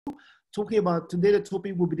talking about today. The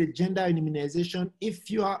topic will be the gender and immunization. If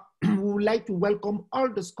you are, we would like to welcome all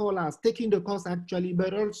the scholars taking the course actually,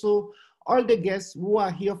 but also all the guests who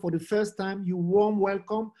are here for the first time. You warm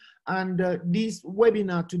welcome. And this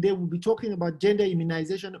webinar today will be talking about gender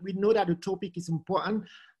immunization. We know that the topic is important,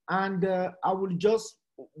 and I will just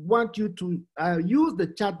want you to use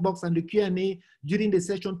the chat box and the Q&A during the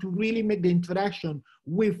session to really make the interaction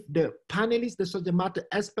with the panelists, the subject matter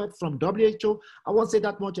experts from WHO. I won't say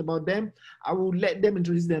that much about them. I will let them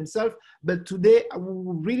introduce themselves. But today, I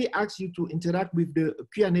will really ask you to interact with the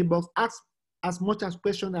Q&A box. Ask as much as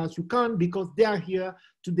questions as you can, because they are here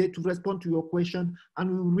today to respond to your question,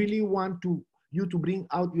 and we really want you to bring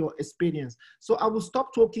out your experience. So I will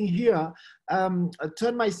stop talking here,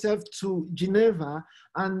 turn myself to Geneva,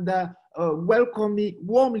 and welcome me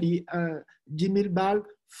warmly Jimil Bal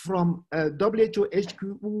from WHO HQ,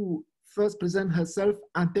 who first present herself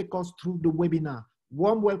and take us through the webinar.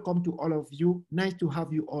 Warm welcome to all of you. Nice to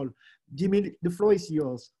have you all. Jimil, the floor is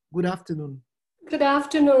yours. Good afternoon. Good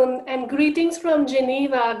afternoon, and greetings from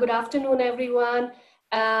Geneva. Good afternoon, everyone.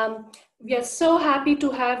 We are so happy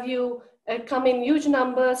to have you come in huge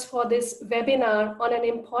numbers for this webinar on an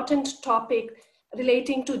important topic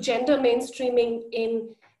relating to gender mainstreaming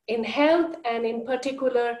in health, and in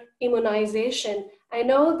particular immunization. I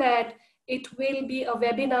know that it will be a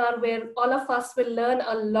webinar where all of us will learn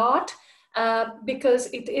a lot because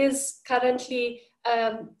it is currently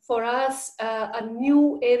for us a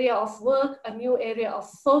new area of work, a new area of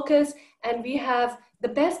focus, and we have the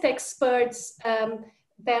best experts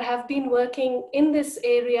that have been working in this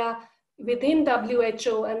area within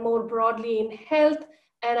WHO and more broadly in health.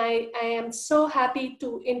 And I am so happy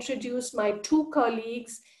to introduce my two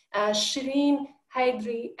colleagues, Shireen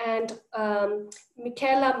Haidri and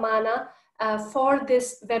Michaela Mana, for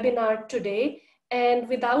this webinar today. And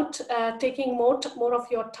without taking more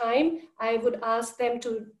of your time, I would ask them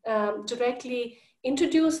to directly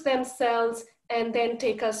introduce themselves and then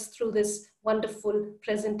take us through this wonderful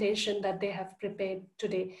presentation that they have prepared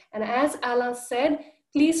today. And as Alain said,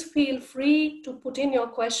 please feel free to put in your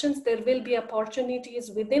questions. There will be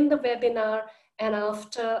opportunities within the webinar and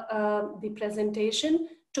after the presentation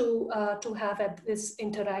to have this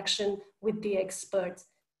interaction with the experts.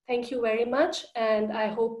 Thank you very much, and I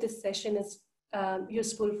hope this session is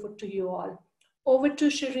useful to you all. Over to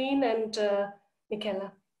Shireen and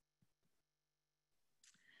Michaela.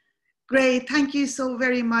 Great, thank you so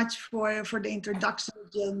very much for the introduction,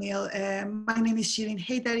 Jilmil. My name is Shireen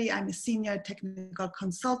Haidari. I'm a senior technical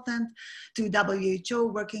consultant to WHO,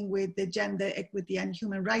 working with the Gender, Equity and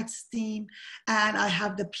Human Rights team. And I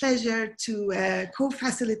have the pleasure to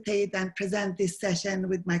co-facilitate and present this session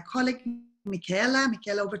with my colleague, Michaela.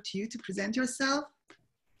 Michaela, over to you to present yourself.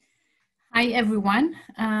 Hi, everyone.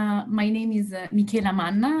 My name is Michaela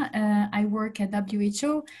Manna. I work at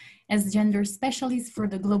WHO as gender specialist for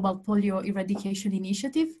the Global Polio Eradication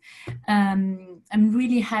Initiative. I'm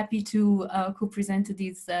really happy to co-present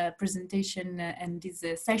this presentation and this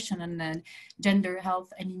session on gender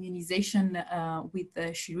health and immunization with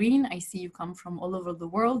Shireen. I see you come from all over the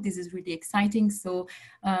world. This is really exciting. So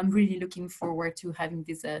I'm really looking forward to having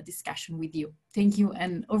this discussion with you. Thank you,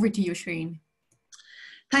 and over to you, Shireen.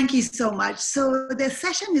 Thank you so much. So the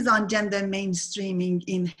session is on gender mainstreaming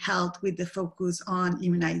in health with the focus on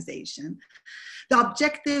immunization. The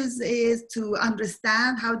objectives is to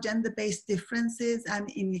understand how gender-based differences and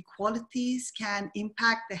inequalities can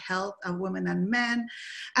impact the health of women and men,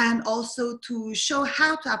 and also to show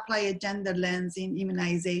how to apply a gender lens in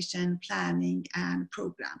immunization planning and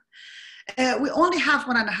program. We only have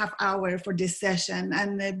 1.5 hours for this session,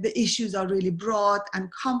 and the issues are really broad and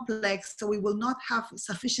complex, so we will not have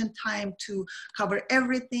sufficient time to cover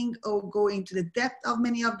everything or go into the depth of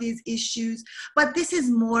many of these issues. But this is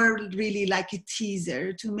more really like a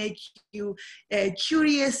teaser to make you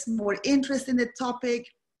curious, more interested in the topic,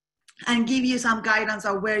 and give you some guidance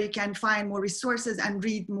on where you can find more resources and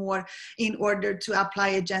read more in order to apply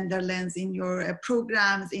a gender lens in your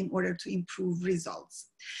programs in order to improve results.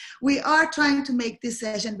 We are trying to make this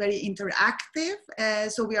session very interactive,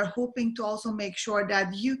 so we are hoping to also make sure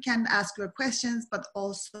that you can ask your questions, but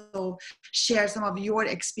also share some of your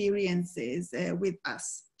experiences with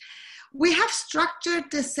us. We have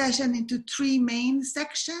structured the session into 3 main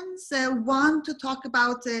sections. One, to talk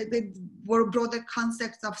about the more broader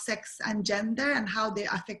concepts of sex and gender and how they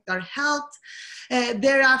affect our health.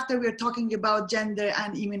 Thereafter, we're talking about gender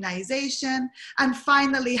and immunization. And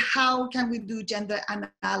finally, how can we do gender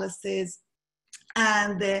analysis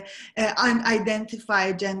and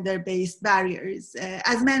identify gender-based barriers.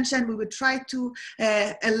 As mentioned, we would try to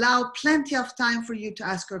allow plenty of time for you to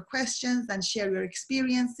ask your questions and share your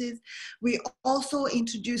experiences. We also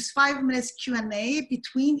introduce 5 minutes Q&A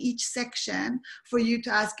between each section for you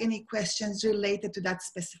to ask any questions related to that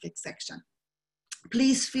specific section.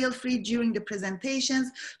 Please feel free during the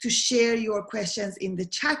presentations to share your questions in the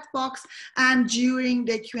chat box, and during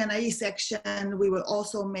the Q&A section, we will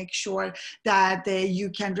also make sure that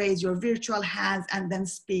you can raise your virtual hands and then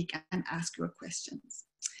speak and ask your questions.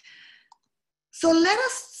 So let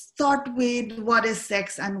us start with what is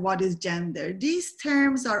sex and what is gender. These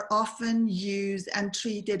terms are often used and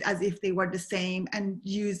treated as if they were the same and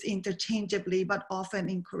used interchangeably, but often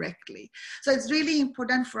incorrectly. So it's really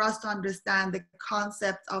important for us to understand the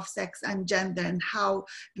concept of sex and gender and how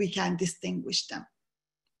we can distinguish them.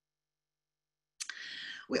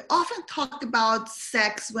 We often talk about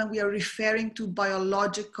sex when we are referring to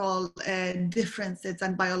biological differences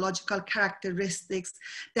and biological characteristics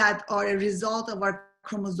that are a result of our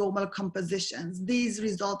chromosomal compositions. These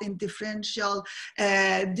result in differential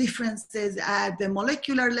differences at the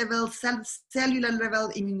molecular level, cellular level,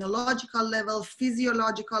 immunological level,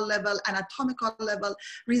 physiological level, anatomical level,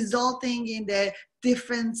 resulting in the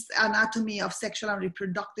different anatomy of sexual and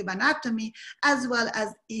reproductive anatomy, as well as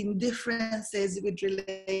in differences with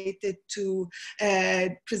related to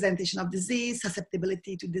presentation of disease,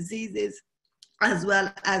 susceptibility to diseases, as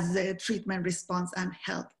well as treatment response and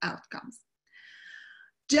health outcomes.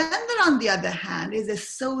 Gender, on the other hand, is a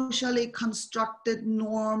socially constructed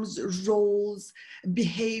norms, roles,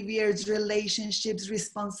 behaviors, relationships,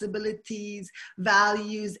 responsibilities,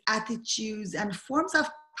 values, attitudes, and forms of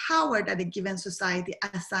power that a given society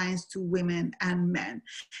assigns to women and men.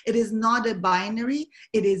 It is not a binary,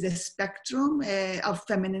 it is a spectrum of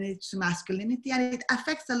femininity to masculinity, and it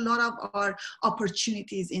affects a lot of our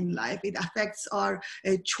opportunities in life. It affects our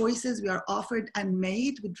choices we are offered and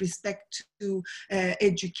made with respect to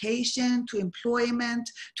education, to employment,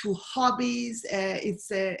 to hobbies. It's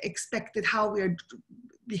expected how we are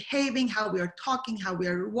behaving, how we are talking, how we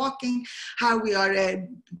are walking, how we are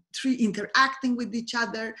interacting with each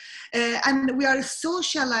other. And we are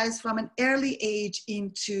socialized from an early age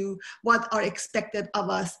into what are expected of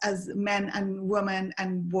us as men and women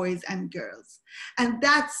and boys and girls. And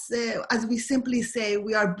that's, as we simply say,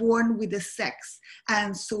 we are born with a sex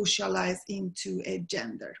and socialized into a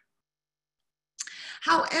gender.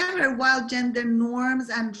 However, while gender norms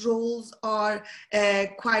and roles are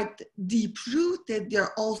quite deep-rooted,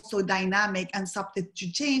 they're also dynamic and subject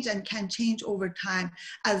to change and can change over time,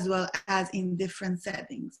 as well as in different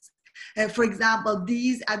settings. For example,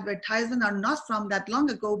 these advertisements are not from that long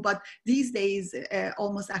ago, but these days,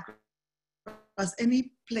 almost across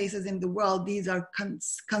any places in the world, these are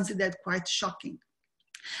considered quite shocking.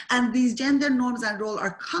 And these gender norms and roles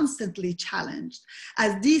are constantly challenged,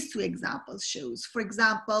 as these two examples shows. For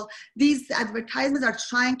example, these advertisements are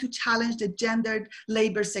trying to challenge the gendered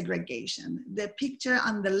labor segregation. The picture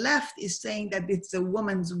on the left is saying that it's a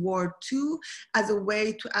woman's war too, as a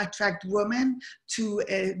way to attract women to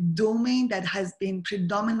a domain that has been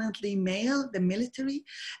predominantly male, the military.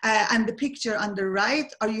 And the picture on the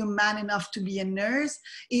right, are you man enough to be a nurse,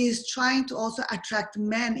 is trying to also attract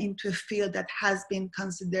men into a field that has been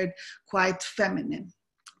considered quite feminine.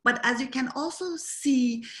 But as you can also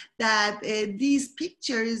see that these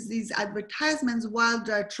pictures, these advertisements, while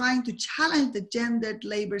they're trying to challenge the gendered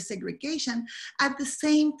labor segregation, at the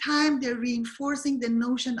same time, they're reinforcing the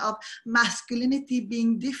notion of masculinity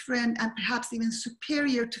being different and perhaps even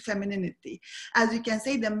superior to femininity. As you can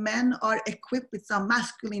say, the men are equipped with some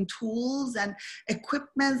masculine tools and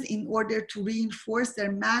equipments in order to reinforce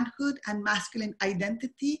their manhood and masculine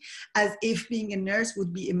identity, as if being a nurse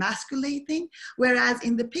would be emasculating. Whereas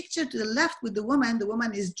in the picture to the left with the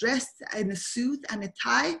woman is dressed in a suit and a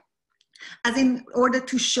tie, as in order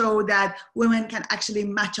to show that women can actually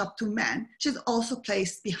match up to men. She's also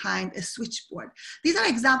placed behind a switchboard. These are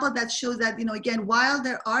examples that show that, again, while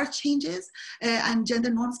there are changes and gender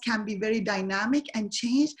norms can be very dynamic and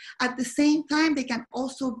change, at the same time, they can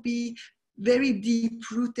also be very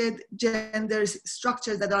deep-rooted gender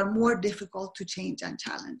structures that are more difficult to change and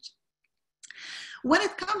challenge. When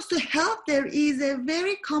it comes to health, there is a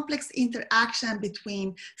very complex interaction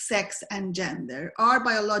between sex and gender. Our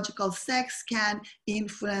biological sex can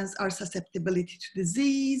influence our susceptibility to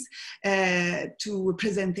disease, to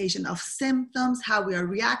presentation of symptoms, how we are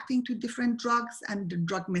reacting to different drugs and the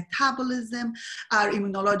drug metabolism, our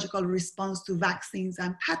immunological response to vaccines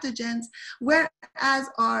and pathogens, whereas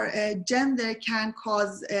our gender can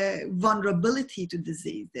cause vulnerability to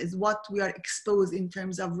diseases, what we are exposed in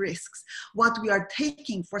terms of risks, what we are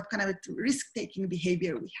taking, what kind of risk-taking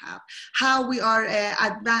behavior we have, how we are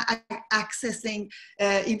accessing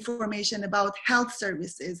information about health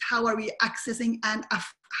services, how are we accessing and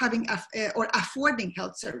or affording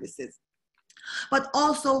health services, but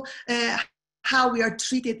also how we are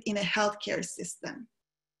treated in a healthcare system.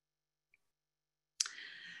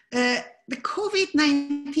 The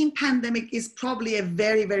COVID-19 pandemic is probably a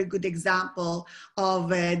very, very good example of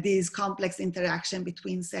this complex interaction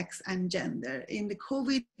between sex and gender. In the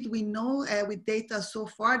COVID, we know with data so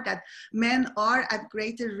far that men are at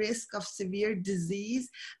greater risk of severe disease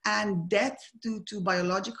and death due to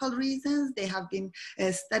biological reasons. There have been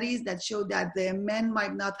studies that show that the men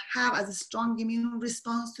might not have as a strong immune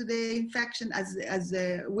response to the infection as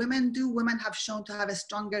women do. Women have shown to have a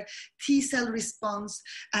stronger T-cell response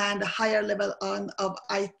and a higher level of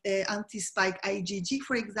anti-spike IgG,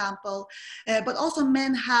 for example, but also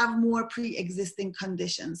men have more pre-existing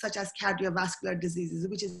conditions such as cardiovascular diseases,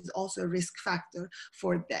 which is also a risk factor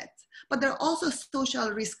for death. But there are also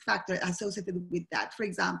social risk factors associated with that. For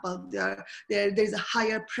example, there's a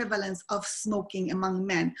higher prevalence of smoking among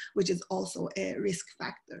men, which is also a risk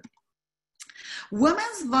factor.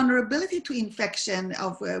 Women's vulnerability to infection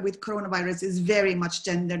with coronavirus is very much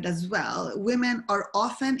gendered as well. Women are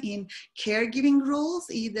often in caregiving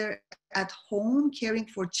roles, either at home caring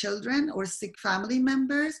for children or sick family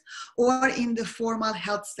members, or in the formal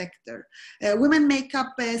health sector. Women make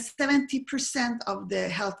up 70% of the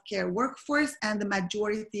healthcare workforce and the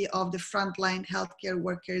majority of the frontline healthcare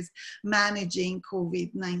workers managing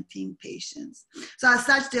COVID-19 patients. So as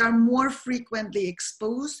such, they are more frequently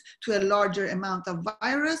exposed to a larger amount of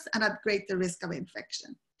virus and at greater risk of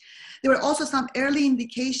infection. There were also some early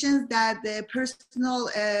indications that the personal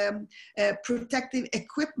protective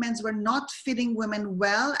equipments were not fitting women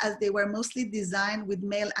well, as they were mostly designed with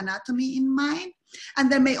male anatomy in mind.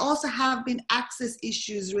 And there may also have been access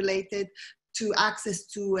issues related to access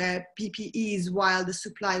to PPEs while the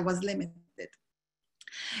supply was limited.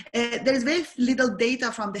 There's very little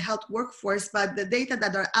data from the health workforce, but the data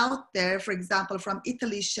that are out there, for example, from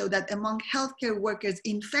Italy, show that among healthcare workers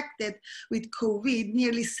infected with COVID,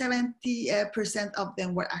 nearly 70% of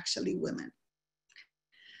them were actually women.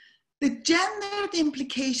 The gendered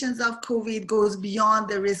implications of COVID goes beyond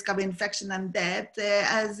the risk of infection and death,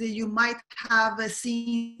 as you might have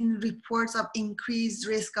seen reports of increased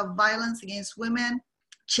risk of violence against women,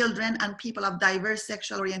 children, and people of diverse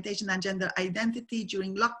sexual orientation and gender identity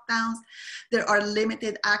during lockdowns. There are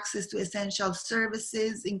limited access to essential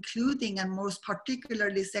services, including and most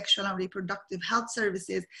particularly sexual and reproductive health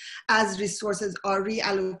services, as resources are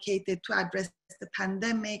reallocated to address the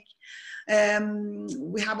pandemic.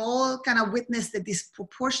 We have all kind of witnessed the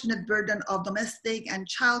disproportionate burden of domestic and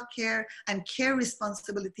childcare and care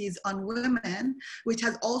responsibilities on women, which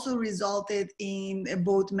has also resulted in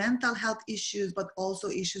both mental health issues, but also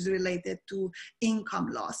issues related to income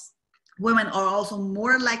loss. Women are also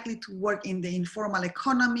more likely to work in the informal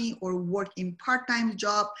economy or work in part-time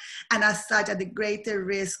job, and as such at a greater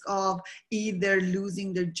risk of either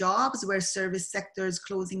losing their jobs where service sector is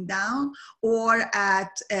closing down, or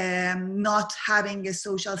at not having a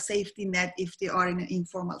social safety net if they are in an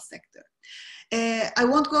informal sector. I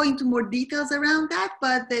won't go into more details around that,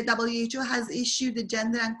 but the WHO has issued the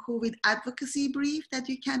Gender and COVID Advocacy Brief that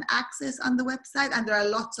you can access on the website, and there are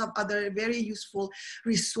lots of other very useful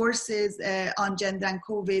resources on gender and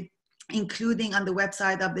COVID, including on the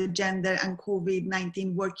website of the Gender and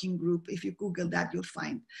COVID-19 Working Group. If you Google that, you'll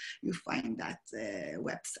find that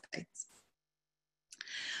website.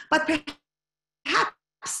 But perhaps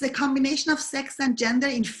the combination of sex and gender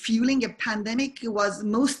in fueling a pandemic was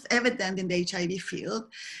most evident in the HIV field.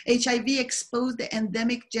 HIV exposed the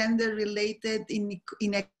endemic gender-related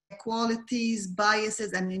inequalities,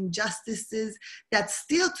 biases, and injustices that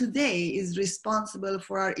still today is responsible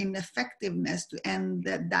for our ineffectiveness to end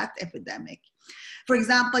that epidemic. For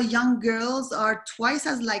example, young girls are twice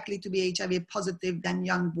as likely to be HIV positive than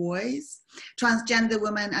young boys. Transgender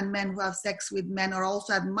women and men who have sex with men are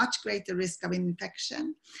also at much greater risk of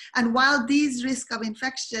infection. And while these risks of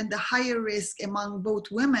infection, the higher risk among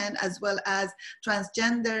both women as well as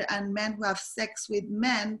transgender and men who have sex with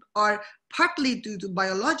men are partly due to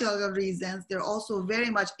biological reasons, they're also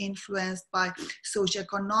very much influenced by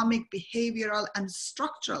socioeconomic, behavioral, and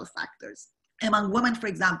structural factors. Among women, for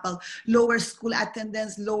example, lower school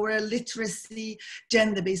attendance, lower literacy,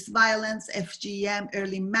 gender-based violence, FGM,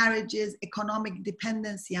 early marriages, economic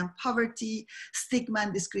dependency and poverty, stigma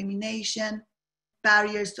and discrimination,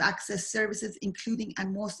 barriers to access services, including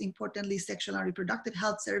and most importantly, sexual and reproductive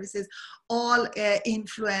health services, all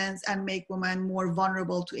influence and make women more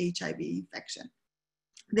vulnerable to HIV infection.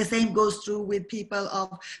 The same goes true with people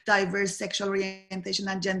of diverse sexual orientation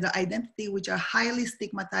and gender identity, which are highly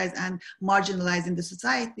stigmatized and marginalized in the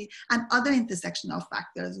society, and other intersectional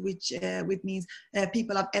factors, which means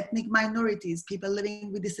people of ethnic minorities, people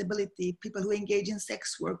living with disability, people who engage in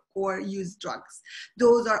sex work or use drugs.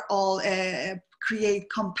 Those are all create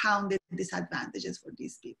compounded disadvantages for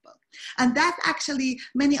these people. And that actually,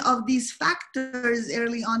 many of these factors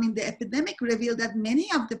early on in the epidemic revealed that many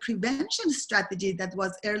of the prevention strategies that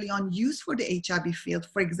was early on used for the HIV field,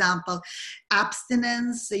 for example,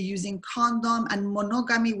 abstinence, using condom, and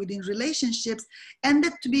monogamy within relationships,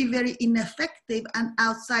 ended to be very ineffective and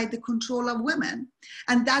outside the control of women.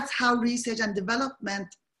 And that's how research and development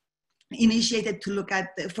initiated to look at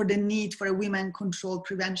for the need for a women-controlled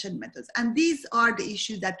prevention methods. And these are the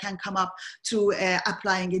issues that can come up through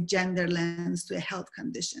applying a gender lens to a health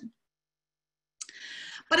condition.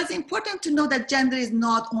 But it's important to know that gender is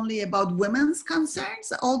not only about women's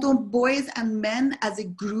concerns, although boys and men as a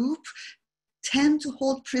group tend to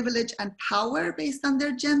hold privilege and power based on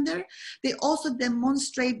their gender. They also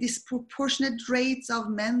demonstrate disproportionate rates of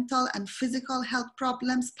mental and physical health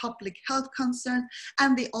problems, public health concerns,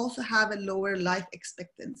 and they also have a lower life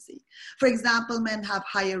expectancy. For example, men have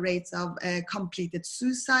higher rates of completed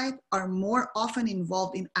suicide, are more often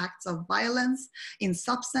involved in acts of violence, in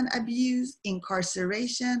substance abuse,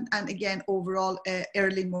 incarceration, and again, overall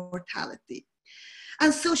early mortality.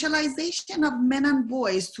 And socialization of men and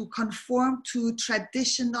boys to conform to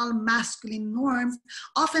traditional masculine norms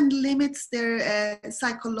often limits their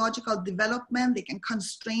psychological development. They can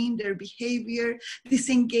constrain their behavior,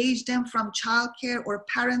 disengage them from childcare or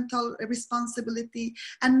parental responsibility,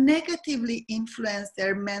 and negatively influence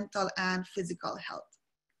their mental and physical health.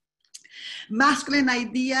 Masculine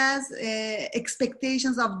ideas,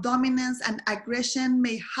 expectations of dominance and aggression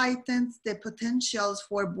may heighten the potentials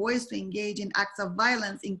for boys to engage in acts of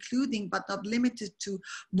violence, including but not limited to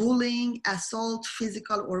bullying, assault,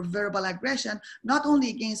 physical or verbal aggression, not only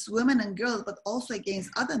against women and girls, but also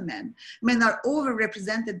against other men. Men are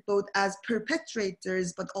overrepresented both as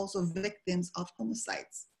perpetrators, but also victims of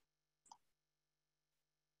homicides.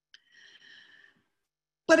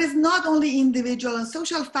 But it's not only individual and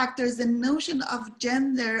social factors. The notion of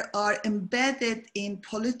gender are embedded in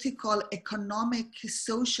political, economic,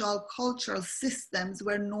 social, cultural systems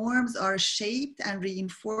where norms are shaped and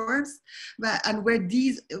reinforced, and where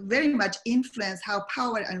these very much influence how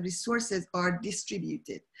power and resources are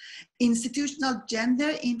distributed. Institutional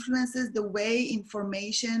gender influences the way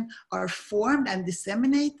information are formed and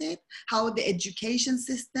disseminated, how the education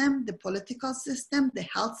system, the political system, the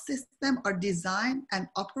health system are designed and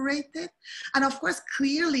operated, and of course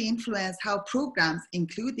clearly influence how programs,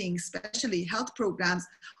 including especially health programs,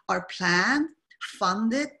 are planned,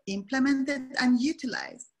 funded, implemented, and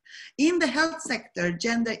utilized. In the health sector,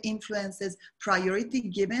 gender influences priority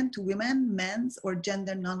given to women, men's, or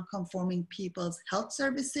gender non-conforming people's health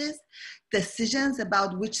services, decisions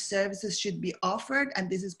about which services should be offered, and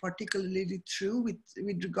this is particularly true with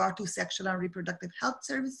regard to sexual and reproductive health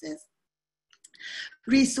services,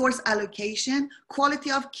 resource allocation, quality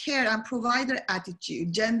of care and provider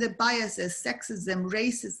attitude, gender biases, sexism,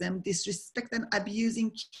 racism, disrespect and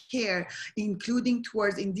abusing care, including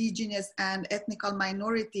towards indigenous and ethnic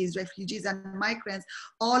minorities, refugees and migrants,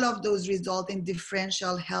 all of those result in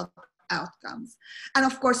differential health outcomes. And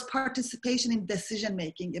of course, participation in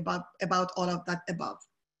decision-making about all of that above.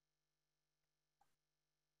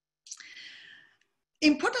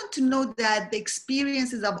 Important to note that the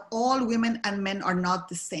experiences of all women and men are not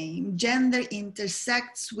the same. Gender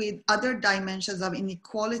intersects with other dimensions of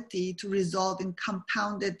inequality to result in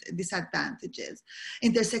compounded disadvantages.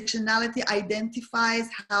 Intersectionality identifies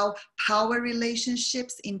how power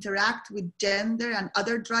relationships interact with gender and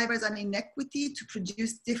other drivers on inequity to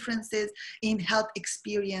produce differences in health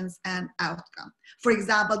experience and outcome. For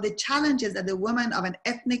example, the challenges that a woman of an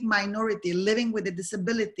ethnic minority living with a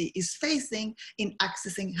disability is facing in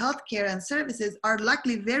accessing healthcare and services are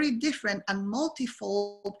likely very different and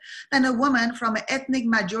multifold than a woman from an ethnic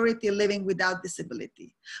majority living without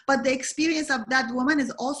disability. But the experience of that woman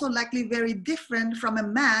is also likely very different from a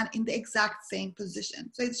man in the exact same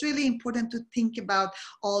position. So it's really important to think about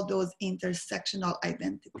all those intersectional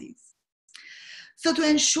identities. So to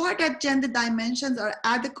ensure that gender dimensions are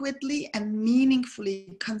adequately and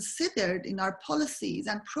meaningfully considered in our policies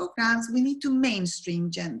and programs, we need to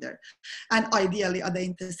mainstream gender and ideally other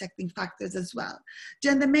intersecting factors as well.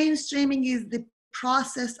 Gender mainstreaming is the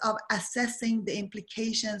process of assessing the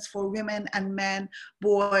implications for women and men,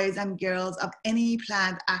 boys and girls of any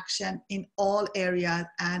planned action in all areas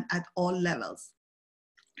and at all levels.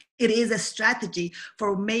 It is a strategy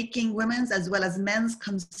for making women's as well as men's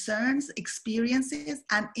concerns, experiences,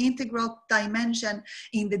 an integral dimension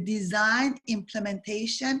in the design,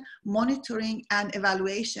 implementation, monitoring, and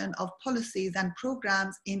evaluation of policies and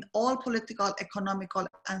programs in all political, economical,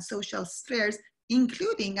 and social spheres,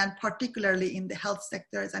 including and particularly in the health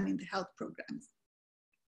sectors and in the health programs.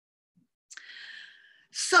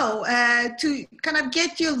 So to kind of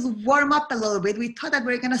get you warm up a little bit, we thought that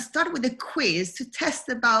we're going to start with a quiz to test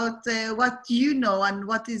about what you know and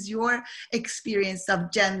what is your experience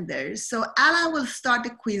of gender. So Alan will start the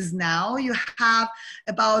quiz now. You have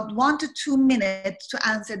about 1 to 2 minutes to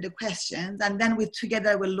answer the questions, and then we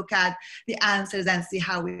together will look at the answers and see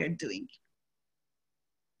how we are doing.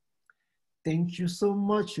 Thank you so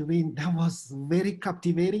much, Shireen. That was very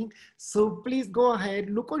captivating. So please go ahead,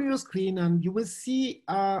 look on your screen, and you will see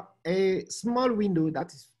a small window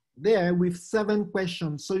that is there with 7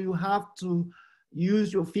 questions. So you have to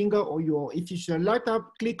use your finger or if it's your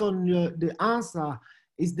laptop, click on the answer.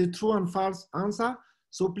 Is the true and false answer.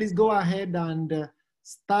 So please go ahead and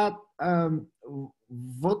start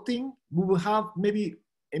voting. We will have maybe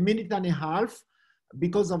a minute and a half.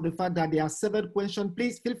 Because of the fact that there are 7 questions,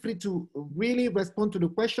 please feel free to really respond to the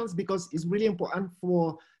questions because it's really important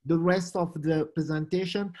for the rest of the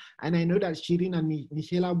presentation. And I know that Shireen and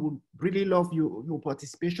Michaela would really love your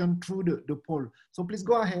participation through the poll. So please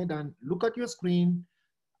go ahead and look at your screen.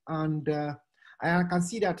 And I can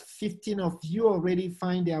see that 15 of you already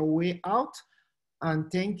find their way out. And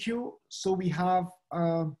thank you. So we have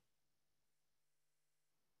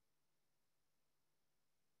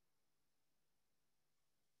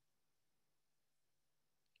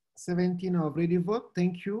 17 already voted.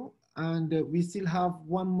 Thank you. And we still have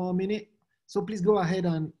 1 more minute. So please go ahead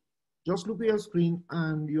and just look at your screen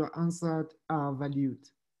and your answers are valued.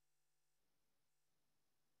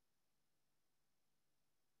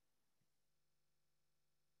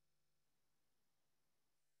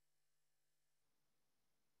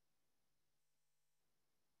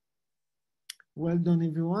 Well done,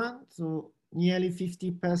 everyone. So nearly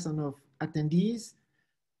 50% of attendees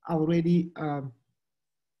already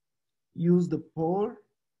use the poll.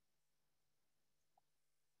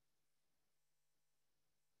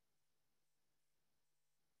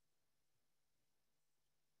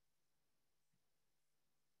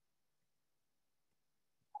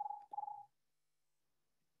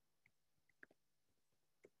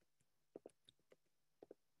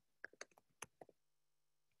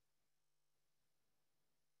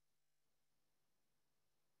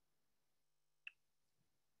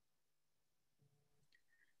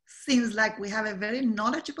 Seems like we have a very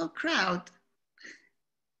knowledgeable crowd.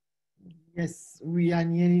 Yes, we are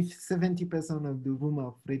nearly 70% of the room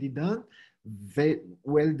are already done. Very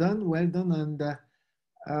well done, well done.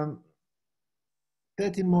 And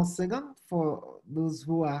 30 more seconds for those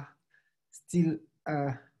who are still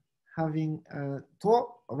having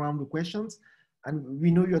thought around the questions. And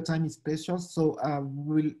we know your time is precious, so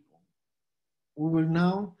we will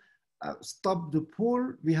now stop the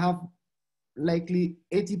poll. We have likely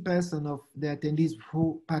 80% of the attendees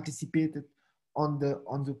who participated on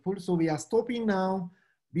the poll. So we are stopping now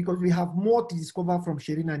because we have more to discover from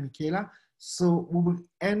Shireen and Michaela. So we will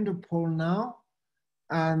end the poll now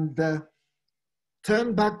and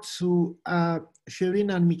turn back to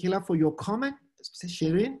Shireen and Michaela for your comment.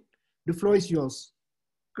 Shireen, the floor is yours.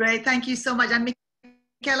 Great, thank you so much. And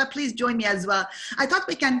Michaela, please join me as well. I thought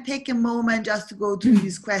we can take a moment just to go through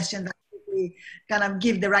these questions and kind of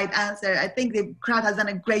give the right answer. I think the crowd has done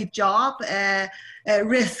a great job.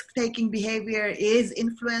 Risk-taking behavior is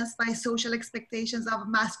influenced by social expectations of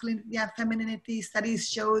masculinity and femininity. Studies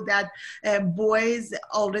show that boys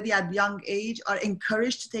already at young age are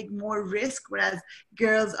encouraged to take more risk, whereas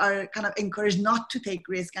girls are kind of encouraged not to take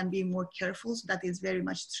risk and be more careful. So that is very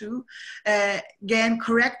much true. Again,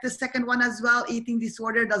 correct the second one as well. Eating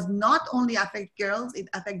disorder does not only affect girls, it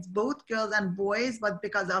affects both girls and boys, but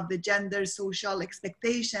because of the gender social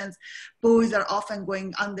expectations, boys are often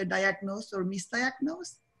going underdiagnosed or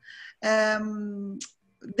misdiagnosed.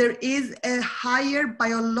 There is a higher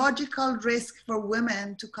biological risk for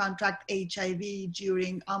women to contract HIV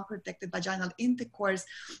during unprotected vaginal intercourse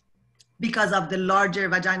because of the larger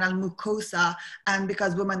vaginal mucosa and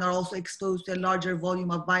because women are also exposed to a larger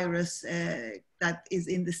volume of virus that is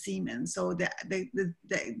in the semen. So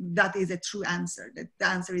that is a true answer. The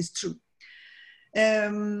answer is true.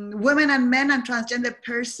 Women and men and transgender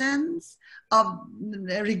persons,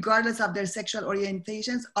 regardless of their sexual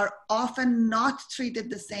orientations, are often not treated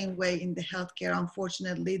the same way in the healthcare.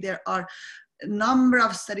 Unfortunately, there are number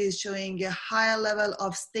of studies showing a higher level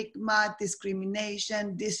of stigma,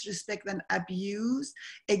 discrimination, disrespect, and abuse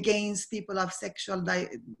against people of sexual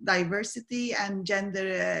diversity and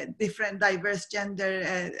gender, different diverse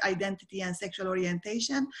gender identity and sexual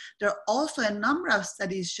orientation. There are also a number of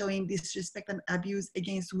studies showing disrespect and abuse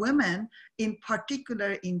against women, in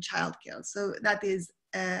particular in childcare. So that is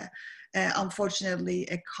unfortunately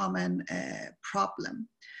a common problem.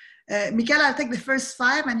 Michaela, I'll take the first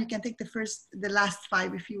 5 and you can take the last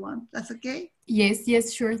 5 if you want. That's okay? Yes,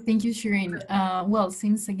 yes, sure. Thank you, Shireen. Well,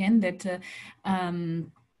 seems again that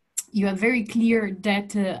you are very clear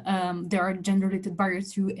that there are gender-related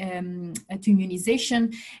barriers to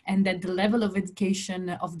immunization, and that the level of education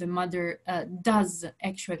of the mother does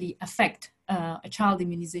actually affect a child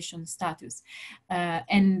immunization status,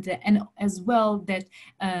 and as well that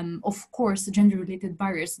of course gender-related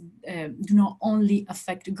barriers do not only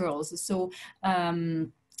affect girls. So the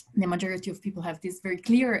majority of people have this very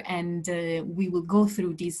clear, and we will go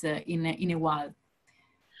through this in a while.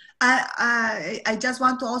 I just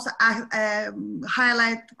want to also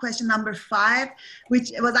highlight question number 5,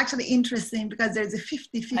 which was actually interesting because there's a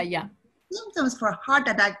 50-50. Yeah. Symptoms for heart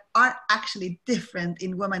attack are actually different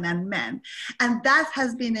in women and men. And that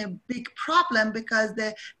has been a big problem because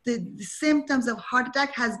the symptoms of heart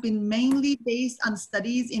attack has been mainly based on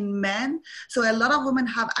studies in men. So a lot of women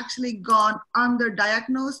have actually gone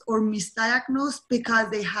underdiagnosed or misdiagnosed because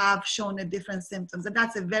they have shown a different symptoms. And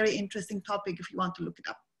that's a very interesting topic if you want to look it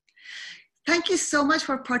up. Thank you so much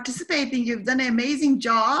for participating. You've done an amazing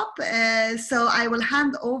job. So I will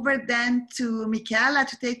hand over then to Michaela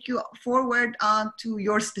to take you forward on to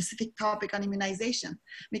your specific topic on immunization.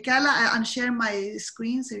 Michaela, I'll share my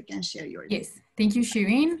screen so you can share yours. Yes, thank you,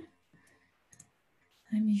 Shireen.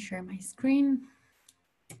 Let me share my screen.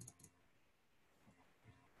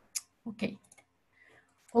 Okay,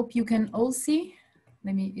 hope you can all see.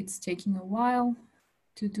 It's taking a while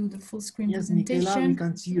to do the full screen presentation. Michaela, we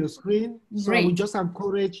can see your screen. So Great. we just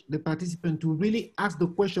encourage the participant to really ask the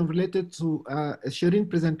question related to Shireen's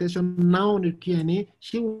presentation now on the Q&A.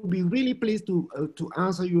 She will be really pleased to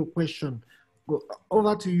answer your question.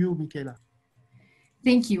 Over to you, Michaela.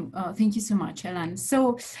 Thank you so much, Elan.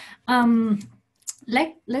 So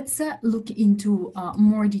let's look into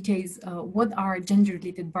more details. What are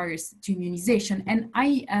gender-related barriers to immunization? And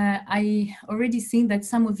I already seen that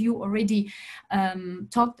some of you already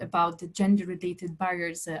talked about the gender-related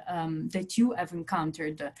barriers that you have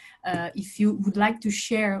encountered. If you would like to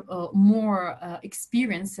share more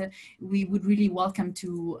experience, we would really welcome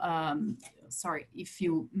to. Sorry, if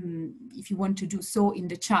you want to do so in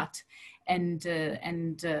the chat and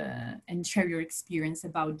share your experience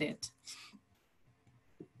about that.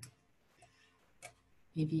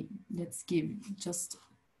 Maybe let's give just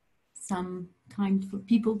some time for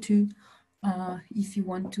people to, if you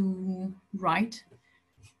want to write.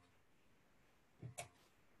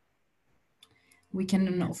 We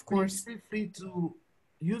can, of course. Feel free to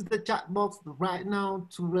use the chat box right now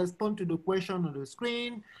to respond to the question on the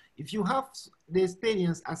screen. If you have the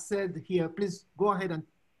experience as said here, please go ahead and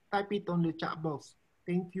type it on the chat box.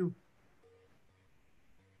 Thank you.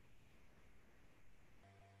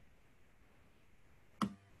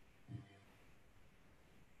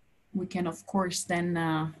 We can, of course,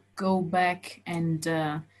 then go back and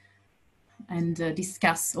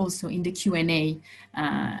discuss also in the Q&A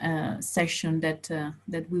session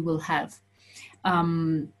that we will have.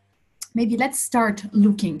 Maybe let's start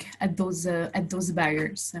looking at those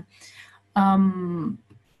barriers.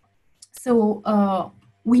 So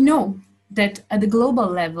we know that at the global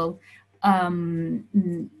level,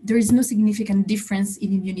 there is no significant difference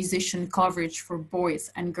in immunization coverage for boys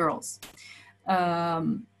and girls.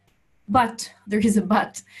 But there is a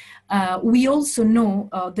but. We also know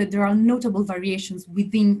that there are notable variations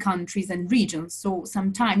within countries and regions. So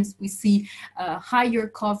sometimes we see higher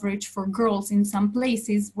coverage for girls in some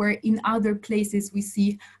places, where in other places we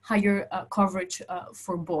see higher coverage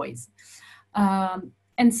for boys.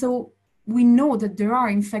 And so we know that there are,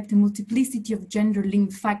 in fact, a multiplicity of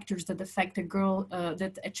gender-linked factors that affect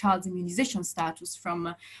a child's immunization status,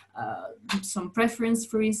 from some preference,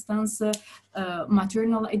 for instance,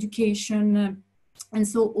 maternal education, and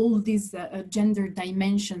so all these gender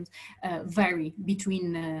dimensions vary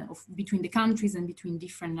between the countries and between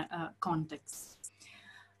different contexts.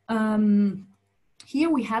 Here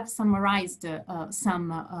we have summarized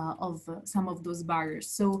some of those barriers.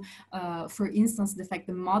 So, for instance, the fact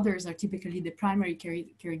that mothers are typically the primary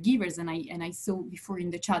caregivers, and I saw before in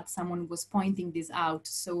the chat someone was pointing this out.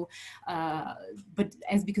 So, but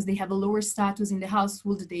because they have a lower status in the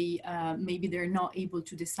household, maybe they're not able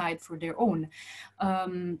to decide for their own.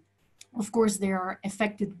 of course, they are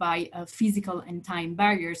affected by physical and time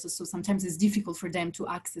barriers, so sometimes it's difficult for them to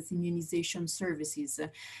access immunization services.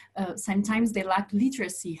 Sometimes they lack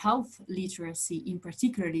literacy, health literacy in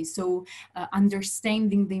particularly, so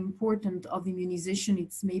understanding the importance of immunization,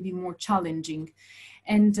 it's maybe more challenging.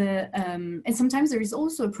 And sometimes there is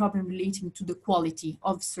also a problem relating to the quality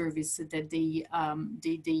of service that they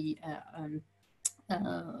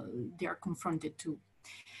are confronted to.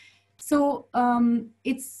 So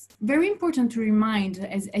it's very important to remind,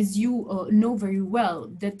 as you know very well,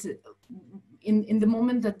 that in the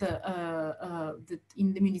moment that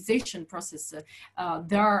in the immunization process,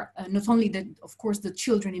 there are not only of course the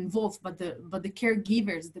children involved, but the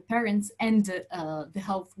caregivers, the parents, and the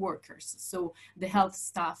health workers. So the health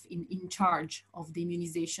staff in charge of the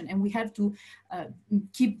immunization, and we have to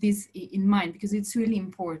keep this in mind because it's really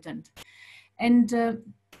important. And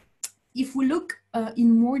if we look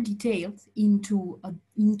in more detail into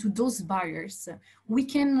those barriers, we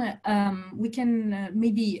can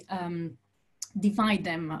maybe divide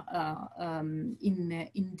them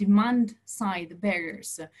in demand side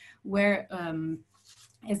barriers, where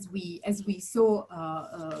as we saw,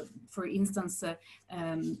 for instance,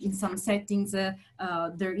 in some settings,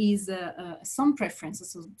 there is some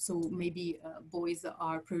preferences. So maybe boys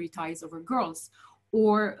are prioritized over girls,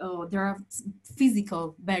 or there are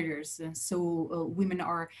physical barriers. So women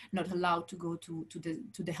are not allowed to go to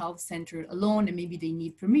the health center alone, and maybe they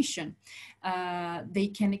need permission. They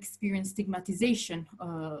can experience stigmatization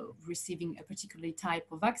receiving a particular type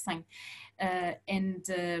of vaccine, and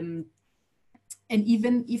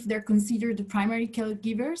even if they're considered the primary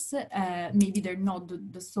caregivers, maybe they're not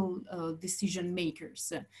the sole decision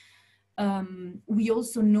makers. We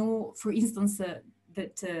also know, for instance,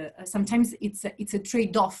 that sometimes it's a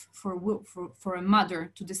trade-off for a mother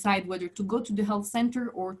to decide whether to go to the health center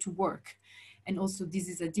or to work. And also this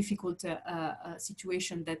is a difficult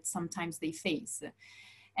situation that sometimes they face.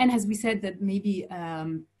 And as we said, that maybe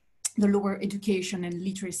the lower education and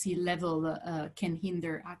literacy level can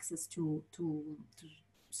hinder access to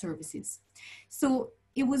services. So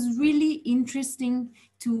it was really interesting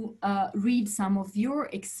to read some of your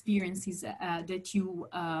experiences that you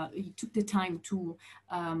took the time to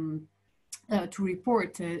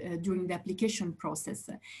report during the application process.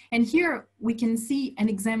 And here we can see an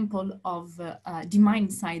example of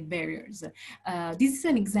demand side barriers. This is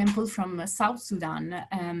an example from South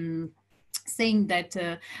Sudan, saying that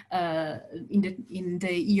in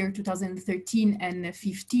the year 2013 and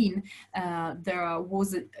 15, there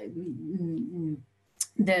was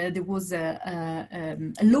a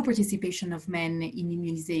low participation of men in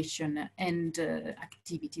immunization and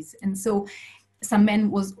activities. And so some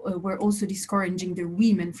men were also discouraging their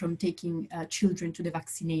women from taking children to the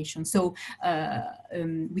vaccination. So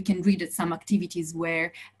we can read that some activities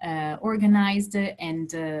were organized, and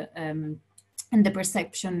the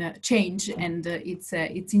perception change. And it's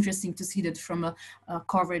interesting to see that from a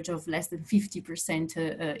coverage of less than 50%,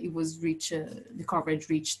 the coverage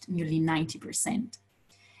reached nearly 90%.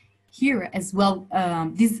 Here as well,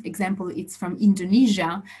 this example, it's from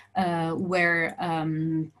Indonesia, where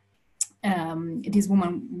this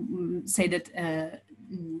woman said that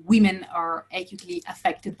women are acutely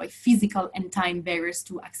affected by physical and time barriers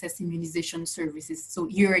to access immunization services. So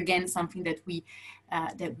here again, something that we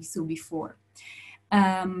saw before.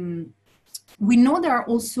 We know there are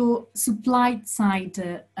also supply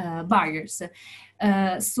side barriers.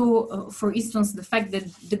 For instance, the fact that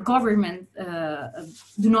the government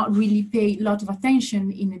do not really pay a lot of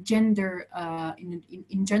attention in gender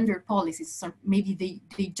policies. So maybe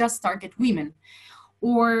they just target women,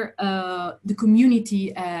 or the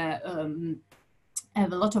community have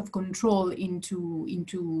a lot of control into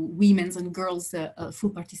women's and girls'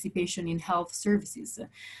 full participation in health services.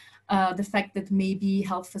 The fact that maybe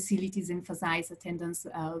health facilities emphasize attendance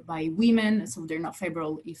by women, so they're not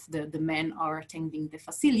favorable if the men are attending the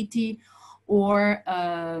facility, or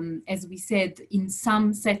as we said, in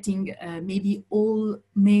some setting, maybe all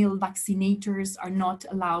male vaccinators are not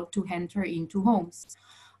allowed to enter into homes,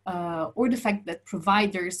 or the fact that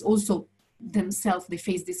providers also themselves, they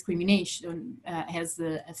face discrimination as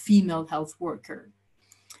a female health worker.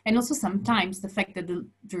 And also sometimes the fact that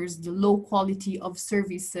there's the low quality of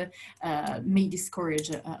service may discourage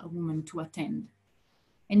a woman to attend.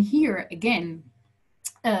 And here again,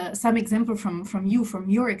 some example from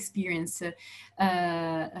your experience.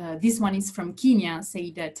 This one is from Kenya,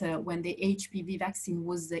 say that when the HPV vaccine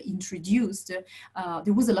was introduced,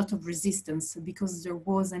 there was a lot of resistance because there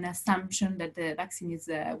was an assumption that the vaccine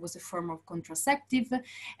was a form of contraceptive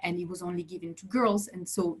and it was only given to girls. And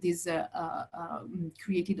so this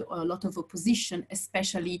created a lot of opposition,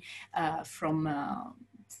 especially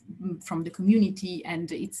from the community.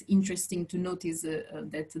 And it's interesting to notice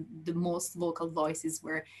that the most vocal voices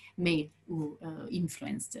were male who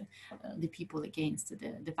influenced the people against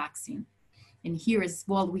the vaccine. And here as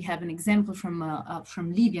well, we have an example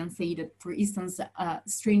from Libya, and say that, for instance,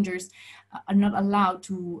 strangers are not allowed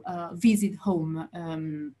to visit home.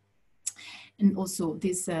 And also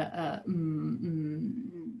this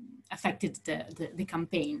affected the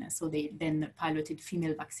campaign. So they then piloted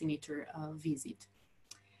female vaccinator visit.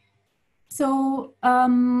 So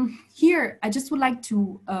here, I just would like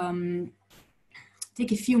to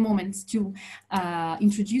take a few moments to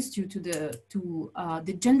introduce you to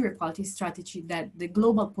the gender equality strategy that the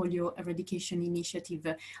Global Polio Eradication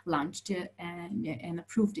Initiative launched and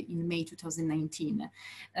approved in May 2019.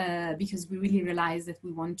 Because we really realized that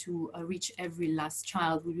we want to reach every last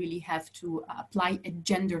child, we really have to apply a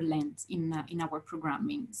gender lens in our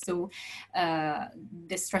programming. So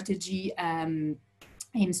the strategy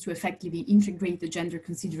aims to effectively integrate the gender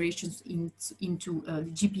considerations into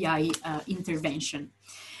the GPI intervention.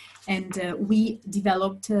 And we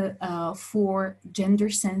developed 4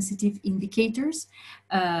 gender-sensitive indicators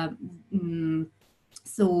to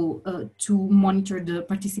monitor the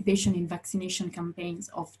participation in vaccination campaigns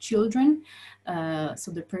of children,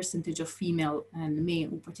 so the percentage of female and male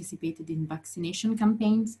who participated in vaccination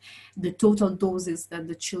campaigns, the total doses that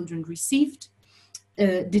the children received,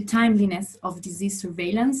 the timeliness of disease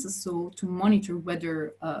surveillance, so to monitor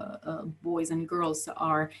whether boys and girls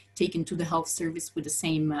are taken to the health service with the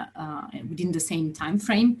same, within the same time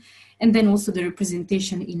frame, and then also the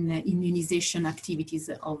representation in immunization activities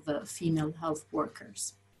of female health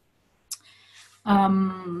workers.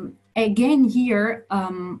 Again here,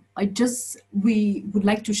 we would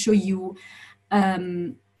like to show you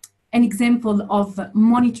an example of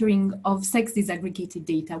monitoring of sex disaggregated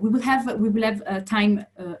data. We will have time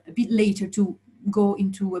a bit later to go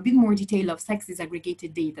into a bit more detail of sex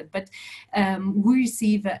disaggregated data, but we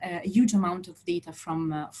receive a huge amount of data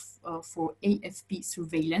from for AFP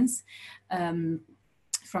surveillance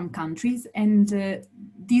from countries, and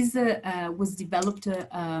this was developed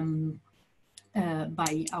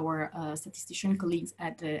by our statistician colleagues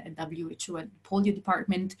at WHO at the polio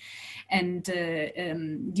department, and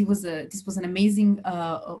this was an amazing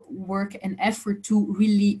work and effort to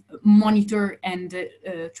really monitor and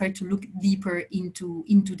try to look deeper into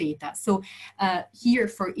data. So here,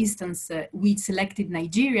 for instance, we selected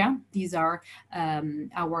Nigeria. These are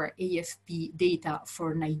our AFP data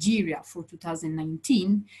for Nigeria for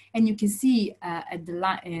 2019, and you can see at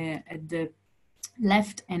the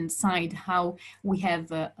left-hand side how we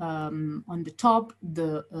have on the top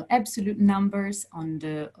the absolute numbers, on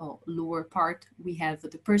the lower part we have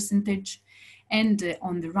the percentage, and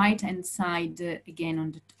on the right-hand side again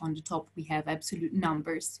on the top we have absolute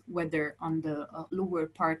numbers, whether on the lower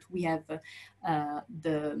part we have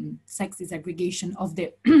the sex disaggregation of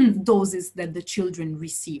the doses that the children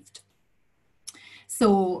received.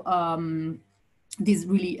 So this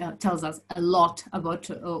really tells us a lot about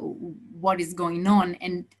what is going on,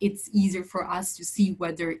 and it's easier for us to see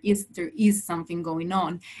whether there is something going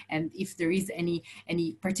on, and if there is any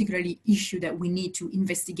particularly issue that we need to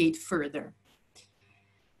investigate further.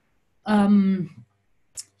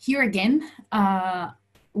 Here again, I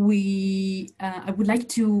would like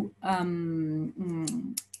to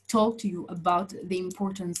talk to you about the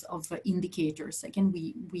importance of indicators. Again,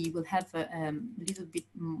 we will have a little bit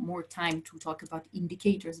more time to talk about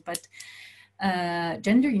indicators, but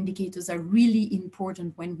gender indicators are really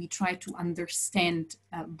important when we try to understand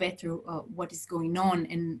better what is going on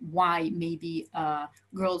and why maybe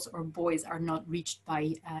girls or boys are not reached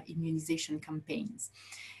by immunization campaigns.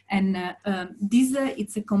 And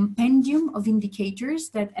it's a compendium of indicators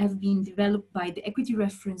that have been developed by the Equity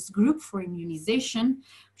Reference Group for Immunization,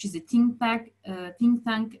 which is a think tank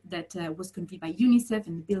that was convened by UNICEF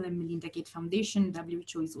and the Bill and Melinda Gates Foundation.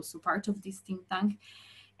 WHO is also part of this think tank.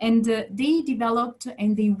 And they developed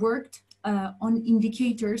and they worked on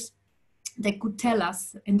indicators that could tell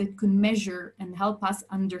us and that could measure and help us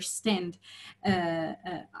understand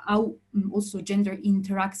how also gender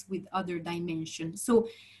interacts with other dimensions. So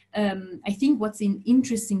I think what's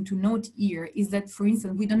interesting to note here is that, for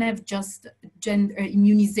instance, we don't have just gender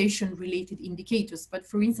immunization related indicators, but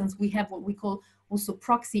for instance, we have what we call also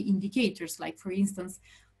proxy indicators, like for instance,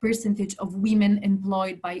 percentage of women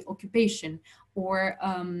employed by occupation, or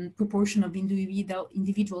proportion of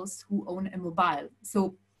individuals who own a mobile.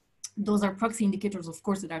 So those are proxy indicators, of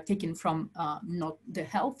course, that are taken from not the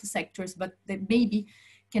health sectors, but that maybe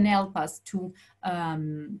can help us to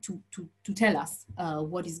tell us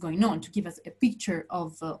what is going on, to give us a picture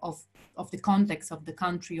of the context of the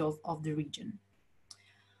country, of the region.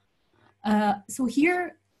 So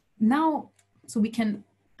here now, so we can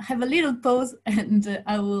have a little pause, and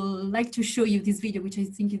I will like to show you this video, which I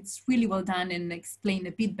think it's really well done and explain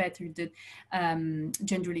a bit better the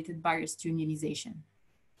gender-related barriers to immunization.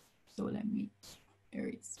 So let me, there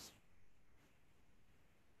it is.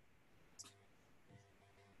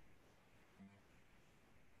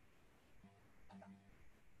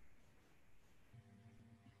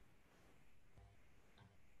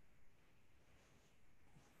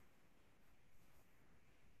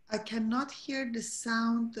 I cannot hear the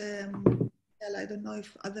sound. I don't know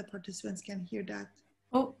if other participants can hear that.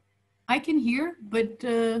 Oh, I can hear, but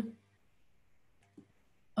it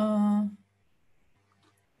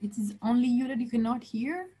is only you that you cannot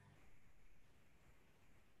hear.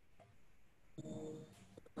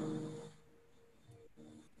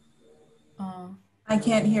 I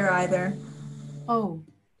can't hear either. Oh,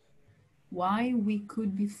 why we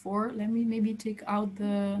could before? Let me maybe take out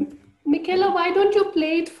the... Michaela, why don't you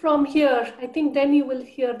play it from here? I think then you will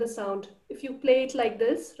hear the sound. If you play it like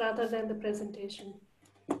this rather than the presentation.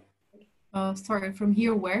 Sorry, from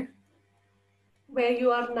here where? Where you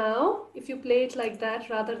are now, if you play it like that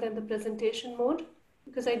rather than the presentation mode,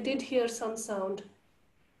 because I did hear some sound.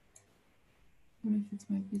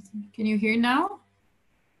 Can you hear now?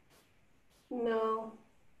 No.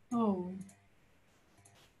 Oh.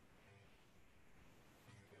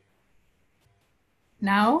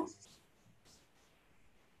 Now?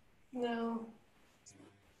 No.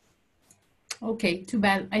 Okay, too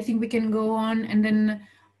bad. I think we can go on and then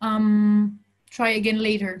try again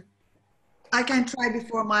later. I can try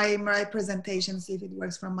before my presentation, see if it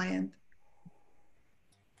works from my end.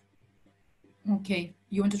 Okay,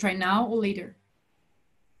 you want to try now or later?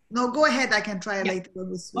 No, go ahead. I can try later when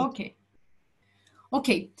we switch. Okay.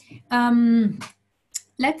 Okay.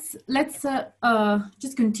 Let's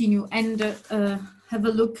just continue and have a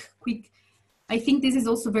look quick. I think this is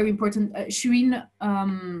also very important. Shireen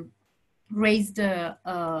raised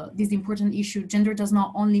this important issue. Gender does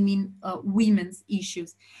not only mean women's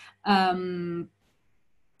issues.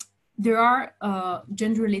 There are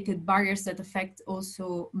gender-related barriers that affect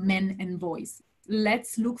also men and boys.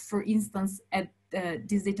 Let's look, for instance, at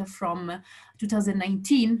this data from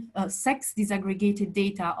 2019, sex disaggregated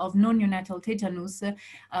data of non-neonatal tetanus that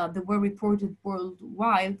were reported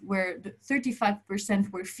worldwide, where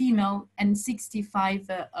 35% were female and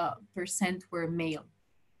 65% were male.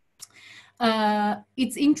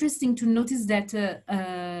 It's interesting to notice that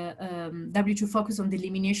WHO focused on the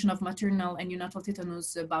elimination of maternal and neonatal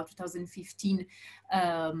tetanus about 2015,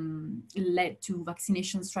 led to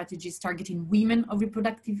vaccination strategies targeting women of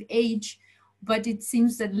reproductive age, but it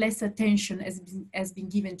seems that less attention has been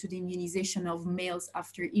given to the immunization of males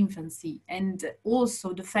after infancy, and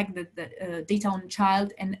also the fact that the data on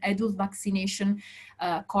child and adult vaccination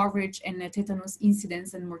coverage and tetanus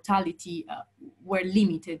incidence and mortality were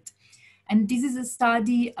limited. And this is a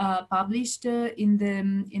study published in the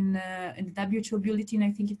WHO Bulletin,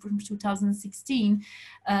 I think it from 2016,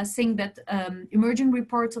 saying that emerging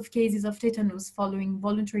reports of cases of tetanus following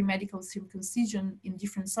voluntary medical circumcision in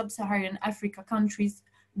different sub-Saharan Africa countries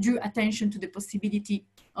drew attention to the possibility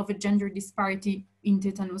of a gender disparity in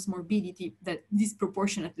tetanus morbidity that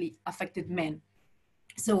disproportionately affected men.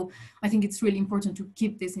 So I think it's really important to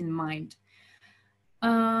keep this in mind.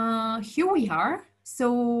 Here we are.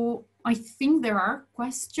 So I think there are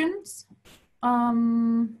questions.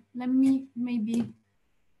 Let me maybe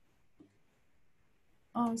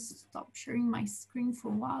stop sharing my screen for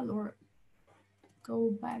a while or go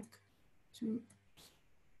back to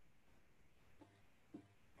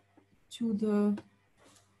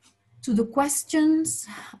the questions.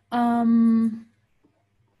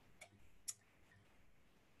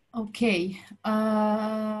 Okay,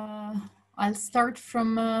 I'll start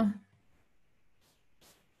from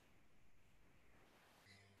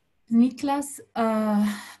Niklas.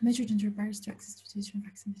 Major gender barriers to access to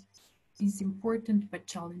vaccination is important but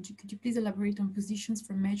challenging. Could you please elaborate on positions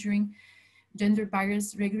for measuring gender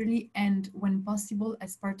barriers regularly and when possible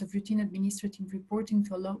as part of routine administrative reporting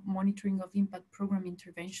to allow monitoring of impact program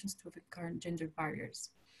interventions to the current gender barriers.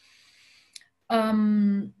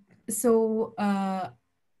 So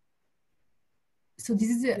this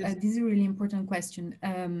is a really important question.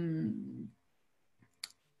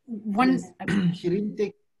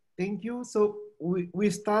 Shirin, thank you. So we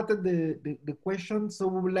started the question, so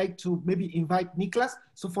we would like to maybe invite Nicholas.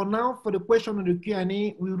 So for now, for the question on the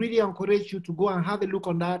Q&A, we really encourage you to go and have a look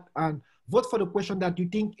on that and vote for the question that you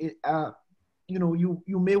think you know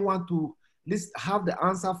you may want to have the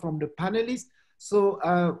answer from the panelists. So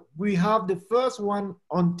we have the first one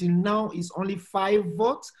until now is only 5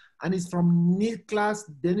 votes, and it's from Nicholas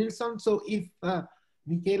Danielson. So if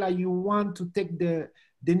Michaela, you want to take the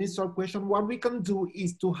Denison question, what we can do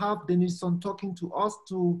is to have Denison talking to us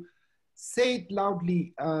to say it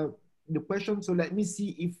loudly, the question. So let me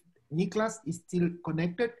see if Nicholas is still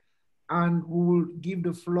connected, and we will give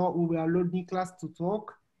the floor, we will allow Nicholas to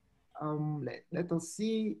talk. Let us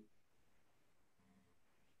see.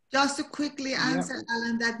 Just to quickly answer,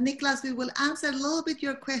 Alan, that Nicholas, we will answer a little bit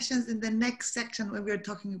your questions in the next section when we're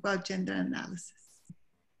talking about gender analysis.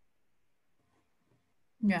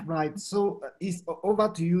 Yeah. Right. So it's over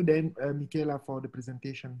to you then, Michaela, for the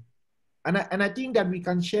presentation. And I think that we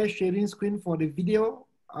can share sharing screen for the video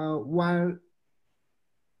while.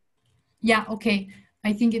 Yeah. Okay.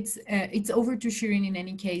 I think it's over to Shirin in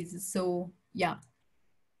any case. So yeah.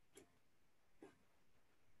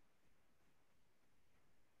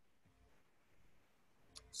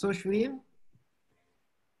 So Shirin.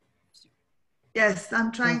 Yes,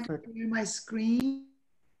 I'm trying to clear my screen.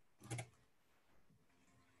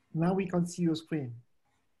 Now we can see your screen.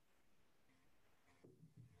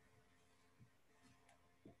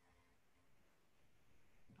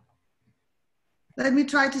 Let me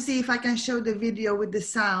try to see if I can show the video with the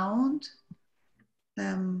sound.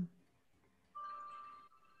 Can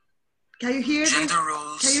you hear Gender this?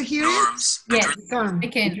 roles, can you hear norms, it? Yes, I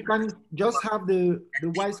can. If you can just have the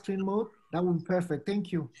widescreen mode, that would be perfect.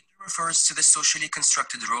 Thank you. Gender refers to the socially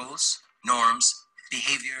constructed roles, norms,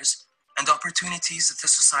 behaviors, and opportunities that the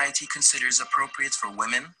society considers appropriate for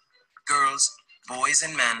women, girls, boys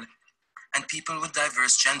and men, and people with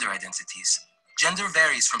diverse gender identities. Gender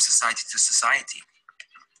varies from society to society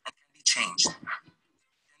and can be changed.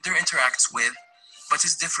 Gender interacts with, but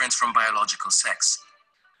is different from biological sex.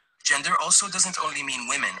 Gender also doesn't only mean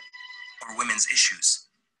women or women's issues.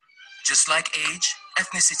 Just like age,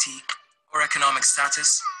 ethnicity, or economic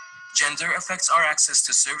status, gender affects our access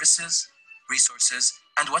to services, resources,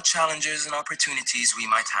 and what challenges and opportunities we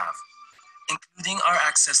might have, including our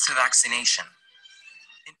access to vaccination.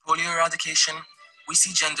 In polio eradication, we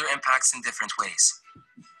see gender impacts in different ways.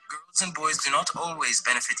 Girls and boys do not always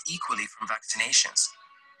benefit equally from vaccinations.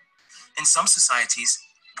 In some societies,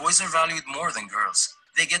 boys are valued more than girls.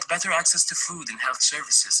 They get better access to food and health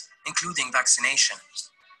services, including vaccination.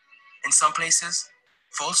 In some places,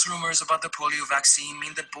 false rumors about the polio vaccine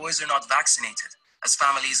mean that boys are not vaccinated, as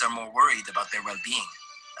families are more worried about their well-being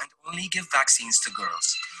and only give vaccines to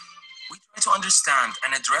girls. We try to understand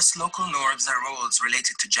and address local norms and roles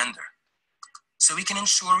related to gender, so we can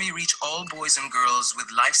ensure we reach all boys and girls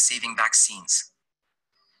with life-saving vaccines.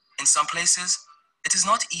 In some places, it is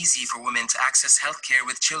not easy for women to access healthcare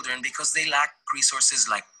with children because they lack resources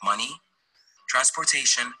like money,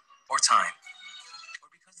 transportation, or time, or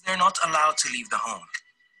because they're not allowed to leave the home.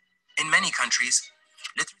 In many countries,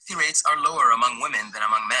 literacy rates are lower among women than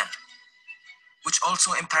among men, which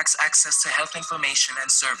also impacts access to health information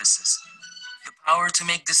and services. The power to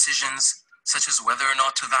make decisions, such as whether or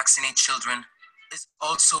not to vaccinate children, is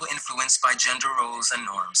also influenced by gender roles and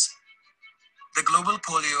norms. The Global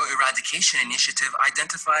Polio Eradication Initiative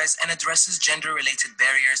identifies and addresses gender-related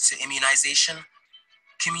barriers to immunization,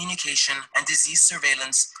 communication, and disease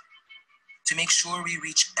surveillance to make sure we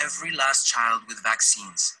reach every last child with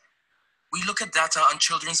vaccines. We look at data on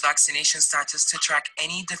children's vaccination status to track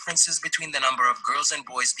any differences between the number of girls and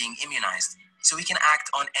boys being immunized, so we can act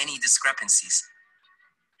on any discrepancies.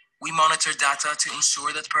 We monitor data to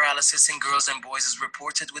ensure that paralysis in girls and boys is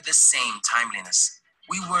reported with the same timeliness.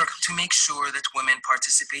 We work to make sure that women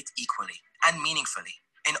participate equally and meaningfully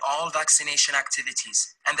in all vaccination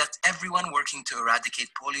activities, and that everyone working to eradicate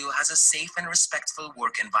polio has a safe and respectful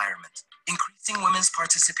work environment. Increasing women's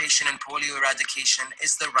participation in polio eradication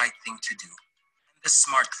is the right thing to do, and the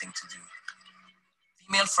smart thing to do.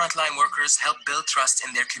 Female frontline workers help build trust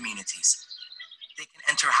in their communities. They can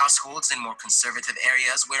enter households in more conservative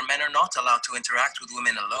areas where men are not allowed to interact with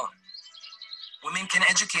women alone. Women can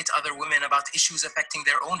educate other women about issues affecting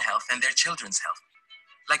their own health and their children's health,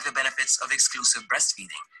 like the benefits of exclusive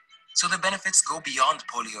breastfeeding. So the benefits go beyond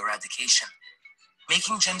polio eradication.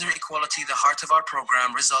 Making gender equality the heart of our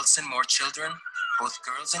program results in more children, both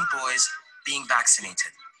girls and boys, being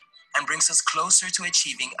vaccinated, and brings us closer to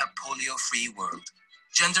achieving a polio-free world.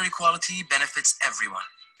 Gender equality benefits everyone,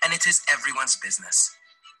 and it is everyone's business.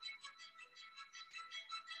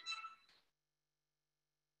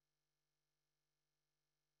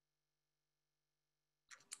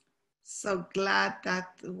 So glad that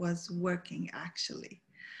was working actually.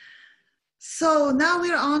 So now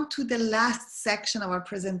we're on to the last section of our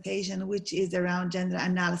presentation, which is around gender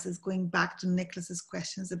analysis, going back to Nicholas's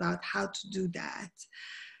questions about how to do that.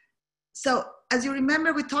 So as you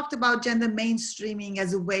remember, we talked about gender mainstreaming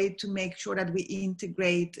as a way to make sure that we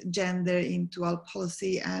integrate gender into our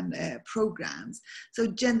policy and programs. So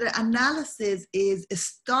gender analysis is a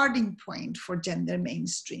starting point for gender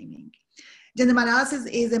mainstreaming. Gender analysis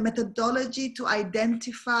is a methodology to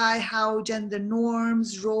identify how gender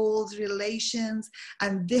norms, roles, relations,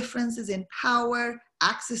 and differences in power,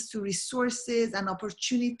 access to resources and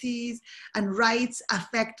opportunities, and rights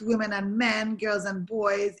affect women and men, girls and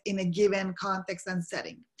boys in a given context and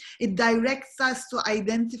setting. It directs us to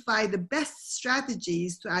identify the best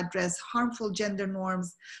strategies to address harmful gender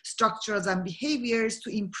norms, structures, and behaviors to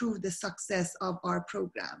improve the success of our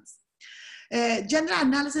programs. Gender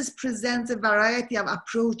analysis presents a variety of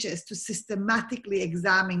approaches to systematically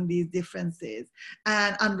examining these differences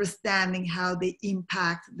and understanding how they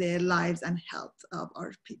impact the lives and health of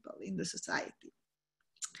our people in the society.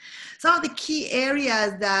 Some of the key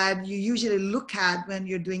areas that you usually look at when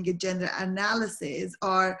you're doing a gender analysis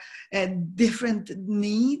are different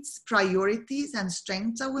needs, priorities, and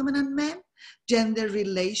strengths of women and men, gender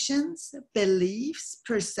relations, beliefs,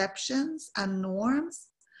 perceptions, and norms,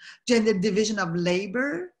 gender division of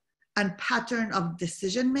labor and pattern of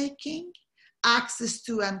decision-making, access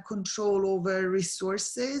to and control over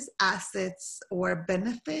resources, assets, or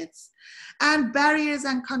benefits, and barriers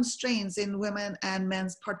and constraints in women and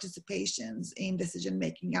men's participations in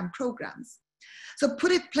decision-making and programs. So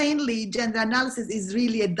put it plainly, gender analysis is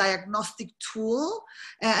really a diagnostic tool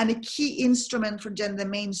and a key instrument for gender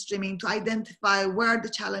mainstreaming to identify where are the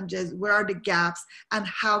challenges, where are the gaps, and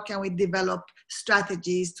how can we develop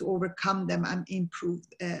strategies to overcome them and improve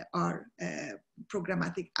our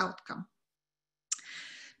programmatic outcome.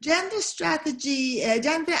 Gender strategy,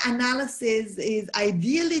 gender analysis is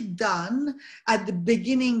ideally done at the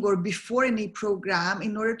beginning or before any program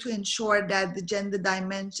in order to ensure that the gender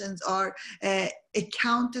dimensions are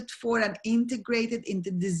accounted for and integrated into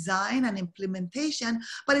design and implementation,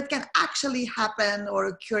 but it can actually happen or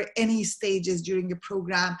occur any stages during a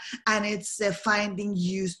program, and it's finding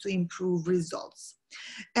used to improve results.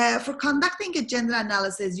 For conducting a gender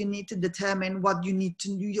analysis, you need to determine what you need to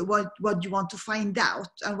what you want to find out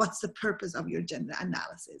and what's the purpose of your gender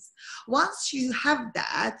analysis. Once you have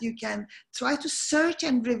that, you can try to search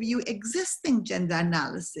and review existing gender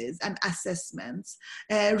analysis and assessments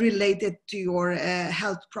related to your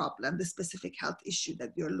health problem, the specific health issue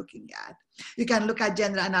that you're looking at. You can look at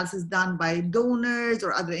gender analysis done by donors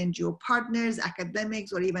or other NGO partners,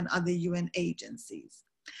 academics, or even other UN agencies.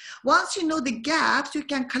 Once you know the gaps, you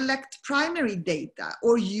can collect primary data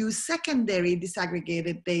or use secondary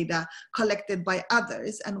disaggregated data collected by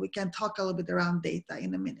others, and we can talk a little bit around data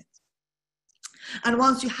in a minute. And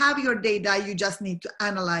once you have your data, you just need to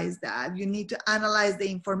analyze that. You need to analyze the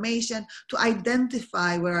information to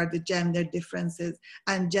identify where are the gender differences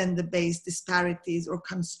and gender-based disparities or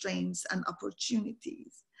constraints and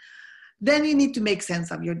opportunities. Then you need to make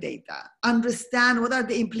sense of your data, understand what are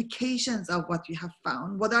the implications of what you have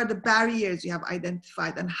found, what are the barriers you have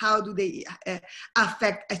identified, and how do they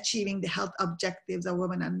affect achieving the health objectives of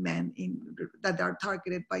women and men that are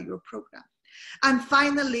targeted by your program. And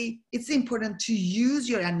finally, it's important to use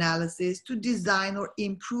your analysis to design or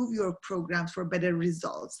improve your programs for better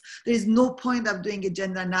results. There is no point of doing a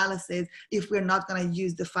gender analysis if we're not going to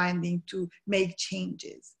use the finding to make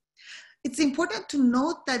changes. It's important to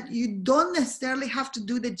note that you don't necessarily have to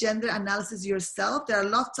do the gender analysis yourself. There are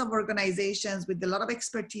lots of organizations with a lot of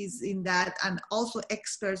expertise in that, and also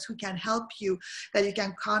experts who can help you, that you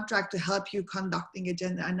can contract to help you conducting a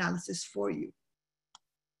gender analysis for you.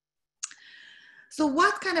 So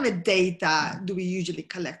what kind of a data do we usually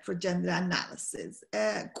collect for gender analysis?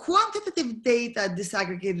 Quantitative data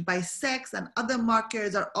disaggregated by sex and other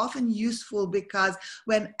markers are often useful because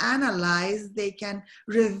when analyzed, they can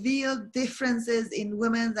reveal differences in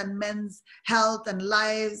women's and men's health and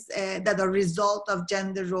lives that are a result of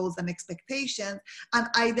gender roles and expectations, and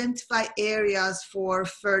identify areas for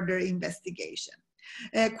further investigation.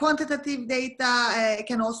 Quantitative data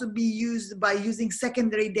can also be used by using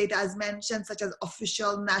secondary data as mentioned, such as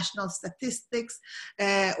official national statistics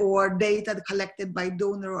or data collected by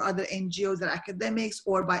donor or other NGOs or academics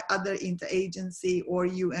or by other interagency or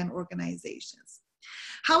UN organizations.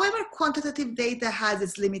 However, quantitative data has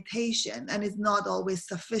its limitation and is not always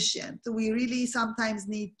sufficient. We really sometimes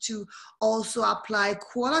need to also apply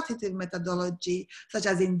qualitative methodology, such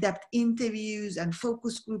as in-depth interviews and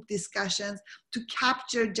focus group discussions to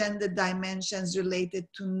capture gender dimensions related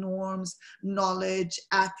to norms, knowledge,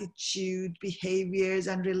 attitude, behaviors,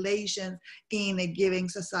 and relations in a given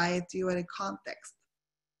society or a context.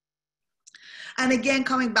 And again,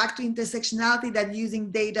 coming back to intersectionality, that using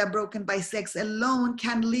data broken by sex alone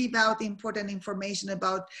can leave out important information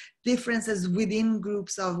about differences within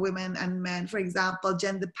groups of women and men. For example,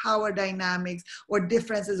 gender power dynamics or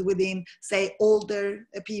differences within, say, older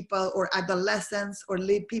people or adolescents or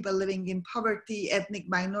people living in poverty, ethnic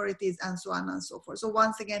minorities, and so on and so forth. So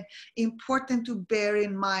once again, important to bear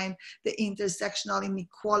in mind the intersectional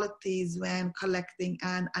inequalities when collecting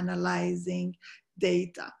and analyzing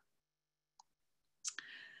data.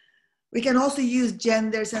 We can also use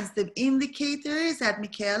gender-sensitive indicators that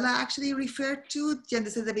Michaela actually referred to.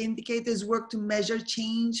 Gender-sensitive indicators work to measure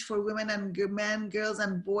change for women and men, girls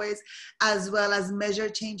and boys, as well as measure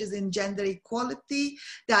changes in gender equality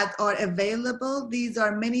that are available. These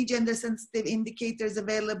are many gender-sensitive indicators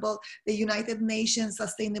available. The United Nations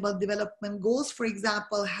Sustainable Development Goals, for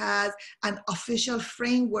example, has an official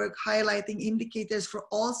framework highlighting indicators for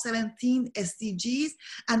all 17 SDGs.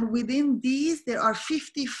 And within these, there are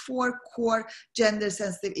 54 core gender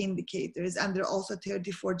sensitive indicators, and there are also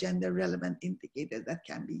 34 gender relevant indicators that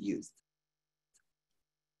can be used.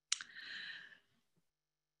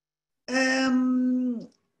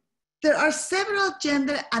 There are several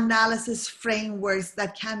gender analysis frameworks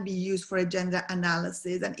that can be used for a gender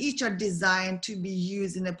analysis, and each are designed to be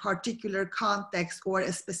used in a particular context or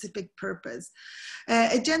a specific purpose.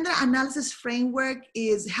 A gender analysis framework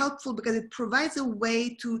is helpful because it provides a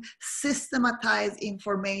way to systematize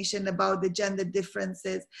information about the gender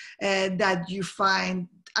differences that you find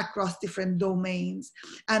across different domains,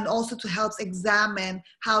 and also to help examine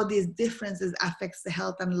how these differences affects the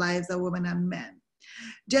health and lives of women and men.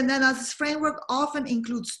 Gender analysis framework often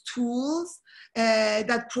includes tools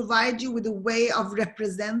that provide you with a way of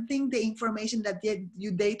representing the information that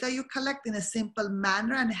data you collect in a simple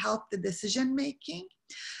manner and help the decision making.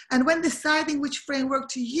 And when deciding which framework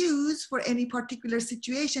to use for any particular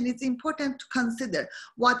situation, it's important to consider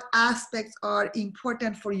what aspects are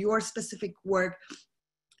important for your specific work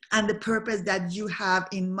and the purpose that you have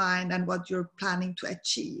in mind and what you're planning to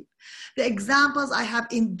achieve. The examples I have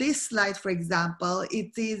in this slide, for example,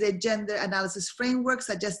 it is a gender analysis framework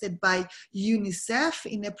suggested by UNICEF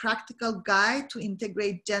in a practical guide to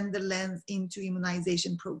integrate gender lens into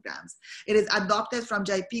immunization programs. It is adopted from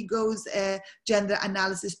JPGO's gender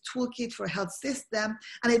analysis toolkit for health system,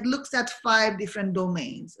 and it looks at 5 different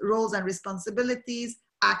domains: roles and responsibilities,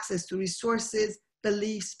 access to resources,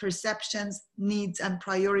 beliefs, perceptions, needs and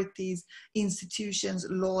priorities, institutions,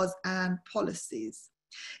 laws, and policies.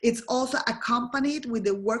 It's also accompanied with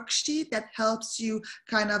a worksheet that helps you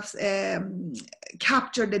kind of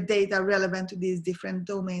capture the data relevant to these different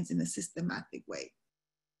domains in a systematic way.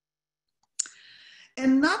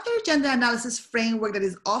 Another gender analysis framework that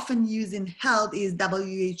is often used in health is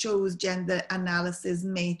WHO's gender analysis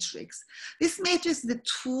matrix. This matrix is a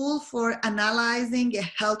tool for analyzing a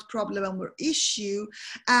health problem or issue,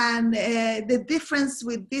 and the difference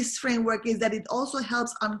with this framework is that it also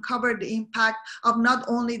helps uncover the impact of not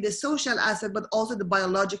only the social aspect but also the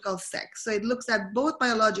biological sex. So it looks at both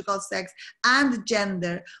biological sex and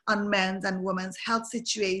gender on men's and women's health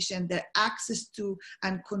situation, their access to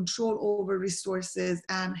and control over resources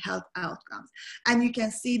and health outcomes. And you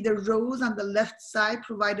can see the rows on the left side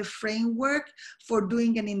provide a framework for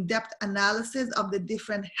doing an in-depth analysis of the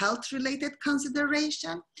different health-related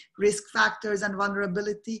consideration, risk factors and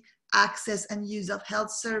vulnerability, access and use of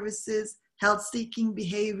health services, health-seeking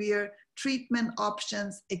behavior, treatment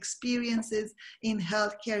options, experiences in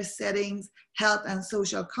healthcare settings, health and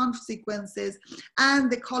social consequences.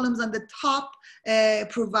 And the columns on the top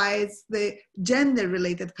provides the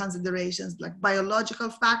gender-related considerations like biological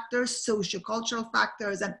factors, sociocultural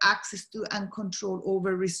factors, and access to and control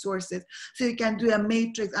over resources. So you can do a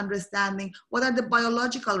matrix understanding what are the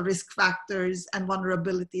biological risk factors and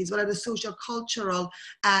vulnerabilities, what are the sociocultural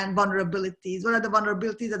and vulnerabilities, what are the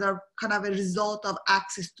vulnerabilities that are kind of a result of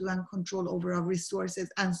access to and control over our resources,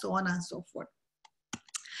 and so on and so forth.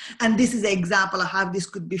 And this is an example of how this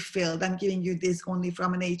could be filled. I'm giving you this only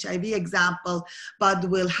from an HIV example, but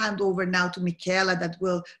we'll hand over now to Michaela that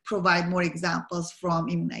will provide more examples from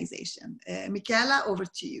immunization. Michaela, over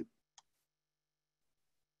to you.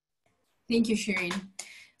 Thank you, Shirin.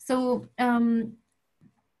 So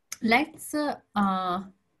let's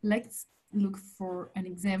look for an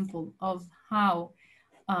example of how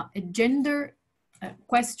a gender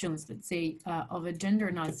questions, let's say, of a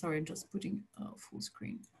gender, no, sorry, I'm just putting full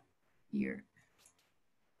screen here.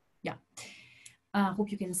 Yeah,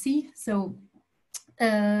 hope you can see. So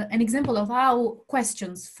an example of how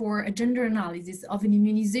questions for a gender analysis of an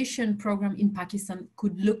immunization program in Pakistan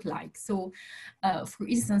could look like. So for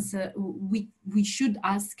instance, we should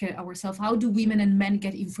ask ourselves, how do women and men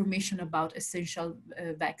get information about essential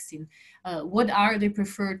vaccine? What are their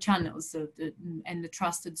preferred channels and the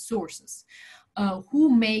trusted sources?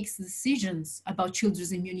 Who makes decisions about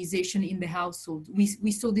children's immunization in the household?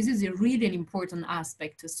 We saw this is a really an important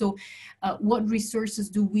aspect. So what resources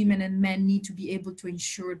do women and men need to be able to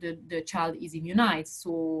ensure that the child is immunized?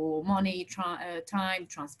 So money, time,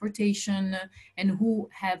 transportation, and who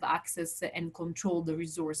have access and control the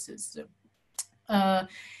resources.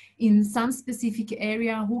 In some specific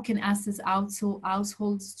area, who can access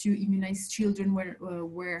households to immunize children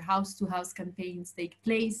where house-to-house campaigns take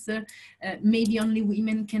place. Maybe only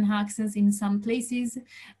women can access in some places.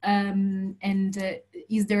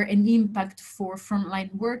 Is there an impact for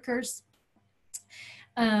frontline workers?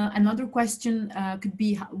 Another question could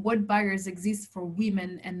be what barriers exist for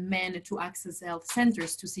women and men to access health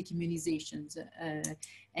centers to seek immunizations,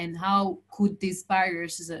 and how could these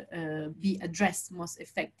barriers be addressed most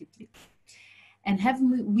effectively? And have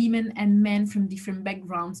women and men from different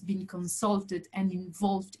backgrounds been consulted and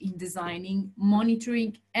involved in designing,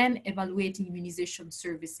 monitoring, and evaluating immunization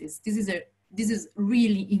services? This is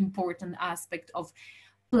really important aspect of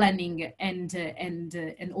planning and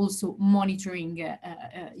also monitoring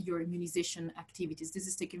your immunization activities. This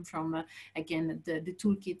is taken from, again, the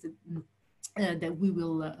toolkit that we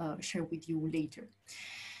will share with you later.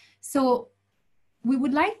 So we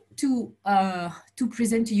would like to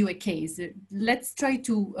present to you a case. Let's try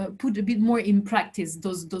to put a bit more in practice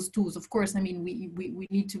those tools. Of course, I mean, we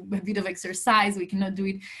need to a bit of exercise. We cannot do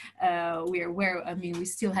it. We are aware, I mean, we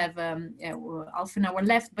still have half an hour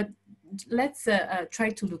left, but let's try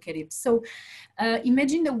to look at it. So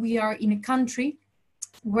imagine that we are in a country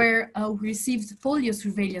where we received polio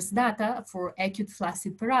surveillance data for acute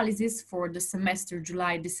flaccid paralysis for the semester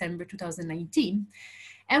July-December 2019.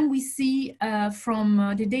 And we see from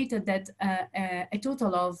the data that a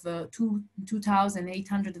total of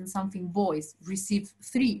 2,800 and something boys received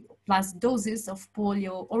 3+ doses of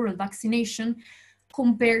polio oral vaccination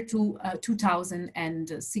compared to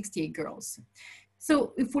 2,068 girls.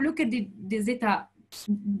 So if we look at the data,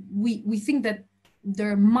 we think that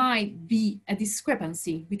there might be a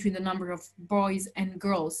discrepancy between the number of boys and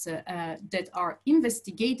girls that are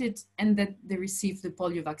investigated and that they receive the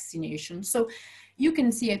polio vaccination. So you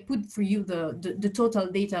can see I put for you the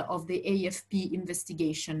total data of the AFP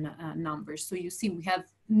investigation numbers. So you see we have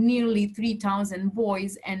nearly 3,000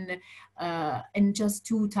 boys and just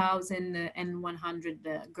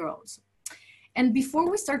 2,100 girls. And before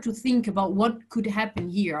we start to think about what could happen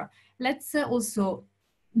here, let's also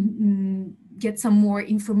get some more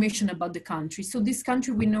information about the country. So this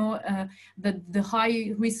country, we know that the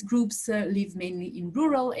high risk groups live mainly in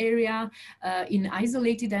rural area, in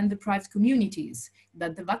isolated and deprived communities,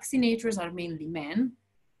 that the vaccinators are mainly men,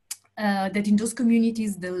 that in those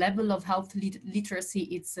communities the level of health literacy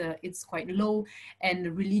it's quite low,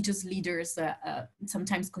 and religious leaders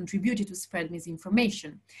sometimes contributed to spread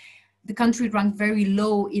misinformation. The country ranked very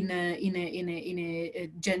low in a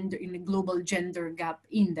global gender gap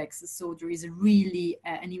index, so there is really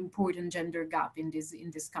an important gender gap in this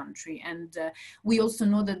country. And we also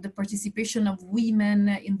know that the participation of women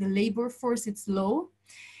in the labor force it's low,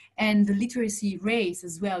 and the literacy rate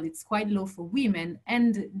as well, it's quite low for women,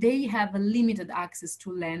 and they have a limited access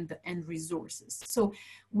to land and resources. So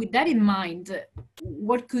with that in mind,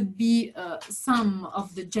 what could be some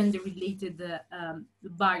of the gender-related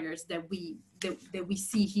barriers that we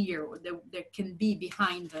see here, or that can be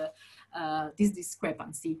behind this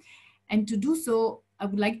discrepancy? And to do so, I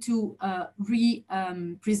would like to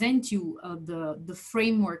present you the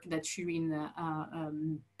framework that Shirin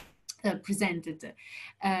presented,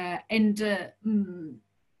 and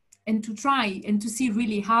to try and to see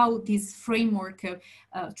really how this framework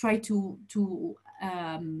try to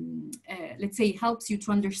let's say helps you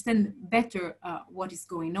to understand better what is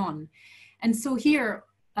going on. And so here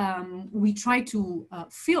we try to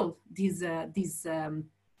fill these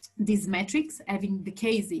these metrics, having the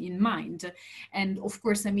case in mind. And of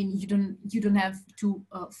course, I mean, you don't have to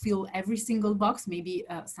fill every single box. Maybe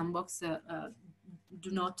some box do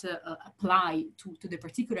not apply to the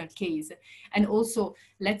particular case. And also,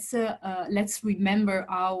 let's remember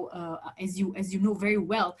how, as you know very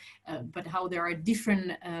well, but how there are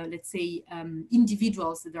different, let's say,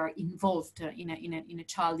 individuals that are involved in a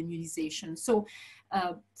child immunization. So,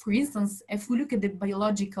 for instance, if we look at the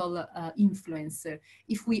biological influence,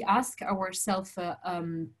 if we ask ourselves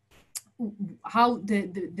how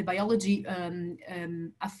the biology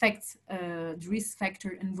affects the risk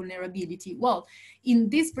factor and vulnerability. Well, in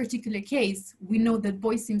this particular case, we know that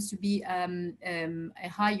boys seems to be a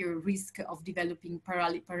higher risk of developing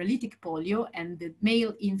paralytic polio, and the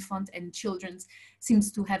male infant and children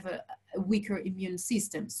seems to have a weaker immune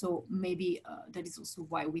system. So maybe that is also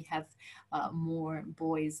why we have more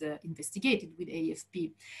boys investigated with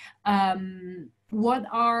AFP.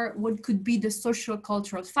 What could be the social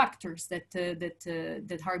cultural factors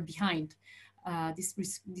that are behind this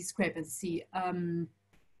discrepancy?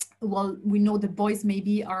 Well, we know that boys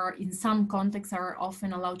maybe are in some contexts are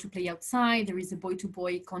often allowed to play outside. There is a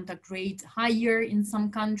boy-to-boy contact rate higher in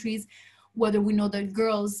some countries. Whether we know that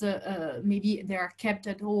girls maybe they are kept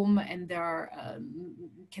at home and they are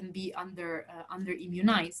can be under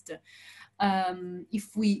immunized.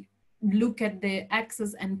 If we look at the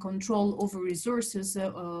access and control over resources,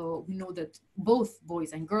 we know that both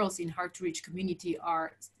boys and girls in hard-to-reach community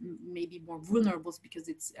are maybe more vulnerable because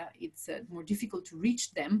it's more difficult to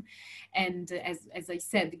reach them. And as I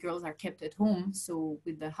said, the girls are kept at home, so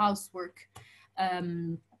with the housework.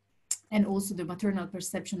 And also the maternal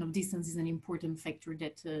perception of distance is an important factor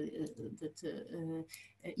that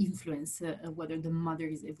influence whether the mother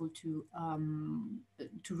is able to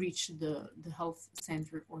reach the health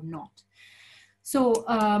center or not. So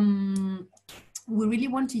we really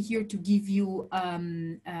want to here to give you a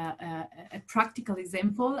practical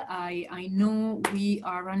example. I know we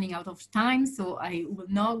are running out of time, so I will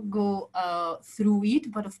not go through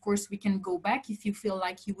it, but of course we can go back if you feel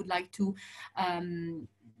like you would like to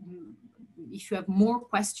if you have more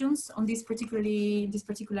questions on this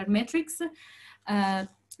particular metrics.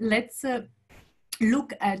 Let's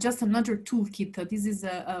look at just another toolkit. This is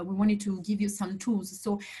we wanted to give you some tools.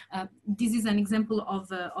 So this is an example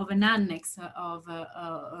of an annex of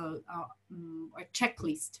a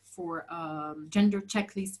checklist for gender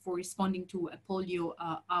checklist for responding to a polio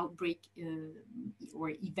outbreak or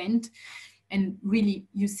event. And really,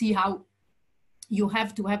 you see how you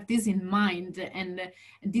have to have this in mind and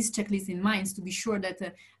this checklist in mind to be sure that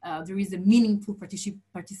there is a meaningful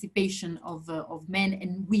participation of men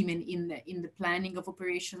and women in the planning of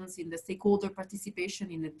operations, in the stakeholder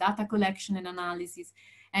participation, in the data collection and analysis,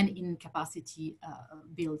 and in capacity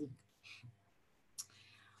building.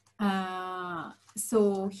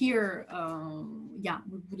 So here, yeah,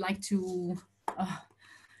 we would like to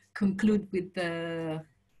conclude with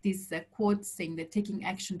this quote saying that taking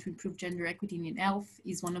action to improve gender equity in health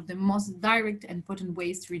is one of the most direct and potent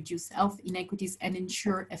ways to reduce health inequities and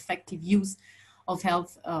ensure effective use of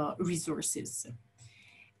health resources.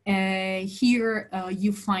 Here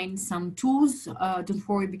you find some tools. Don't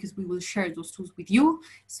worry, because we will share those tools with you,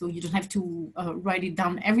 so you don't have to write it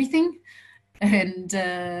down everything. And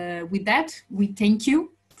with that, we thank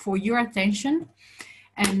you for your attention,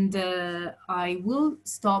 and I will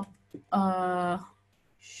stop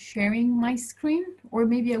sharing my screen, or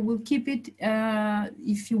maybe I will keep it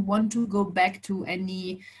if you want to go back to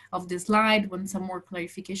any of the slide, want some more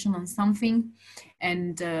clarification on something,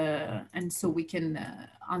 and so we can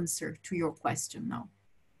answer to your question now.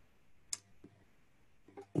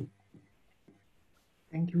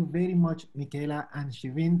 Thank you very much, Michaela and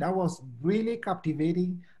Shivin. That was really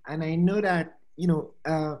captivating, and I know that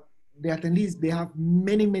the attendees, they have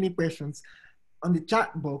many questions. On the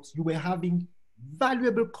chat box, you were having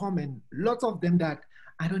valuable comment, lots of them that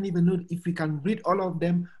I don't even know if we can read all of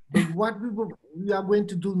them, but what we are going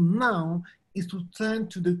to do now is to turn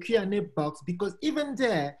to the Q&A box, because even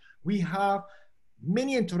there we have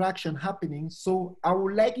many interaction happening. So I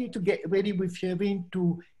would like you to get ready with Shavin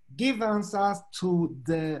to give answers to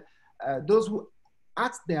the those who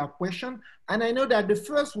asked their question. And I know that the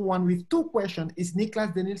first one with 2 questions is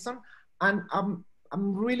Niklas Danielsson, and I'm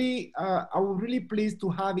really really pleased to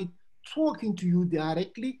have it talking to you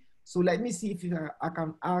directly. So let me see if I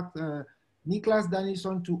can ask Niklas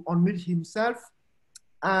Danielsson to unmute himself,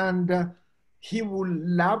 and he will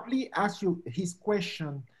loudly ask you his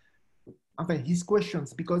question, his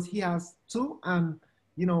questions, because he has 2, and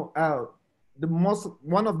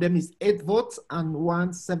one of them is 8 votes and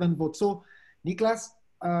 1 7 votes. So Niklas,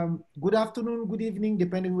 Good afternoon, good evening,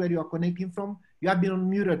 depending where you are connecting from. You have been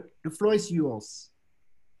unmuted. The floor is yours.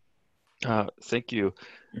 Thank you.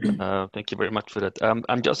 Thank you very much for that.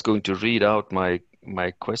 I'm just going to read out my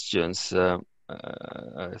questions,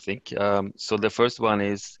 I think. So the first one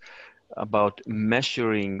is about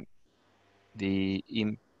measuring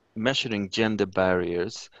gender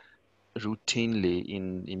barriers routinely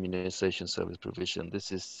in immunization service provision.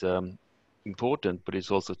 This is important, but it's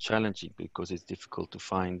also challenging because it's difficult to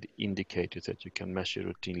find indicators that you can measure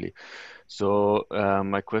routinely. So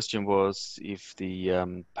my question was if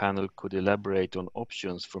the panel could elaborate on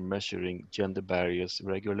options for measuring gender barriers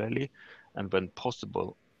regularly and when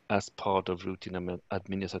possible as part of routine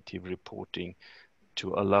administrative reporting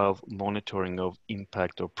to allow monitoring of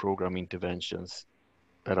impact of program interventions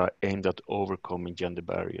that are aimed at overcoming gender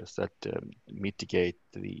barriers, that mitigate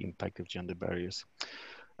the impact of gender barriers.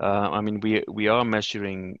 I mean, we are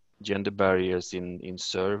measuring gender barriers in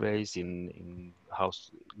surveys, in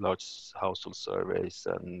large household surveys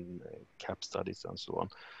and CAP studies and so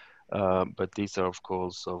on. But these are, of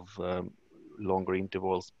course, of longer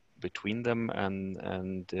intervals between them,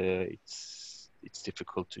 and it's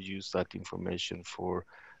difficult to use that information for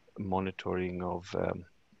monitoring of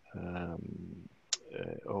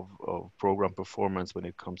program performance when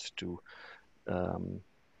it comes to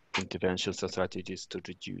interventions and strategies to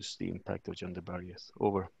reduce the impact of gender barriers.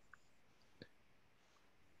 Over.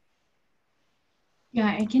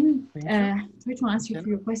 Yeah, I can try to answer for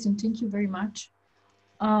your question. Thank you very much.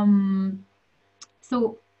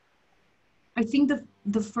 So I think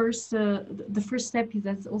the first step is,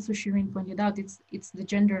 as also Shirin pointed out, it's the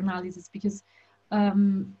gender analysis, because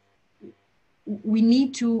we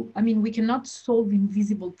need to, I mean, we cannot solve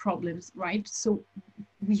invisible problems, right? So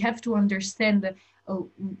we have to understand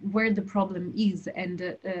where the problem is,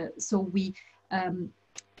 and so we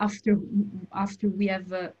after we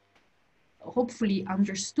have hopefully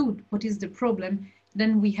understood what is the problem,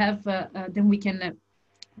 then we have then we can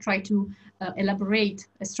try to elaborate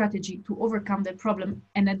a strategy to overcome that problem,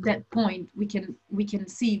 and at that point we can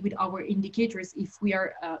see with our indicators if we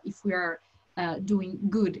are doing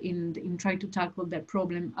good in trying to tackle that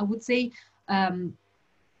problem. I would say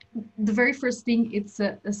the very first thing, it's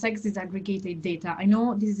a sex disaggregated data. I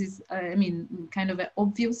know this is, I mean, kind of an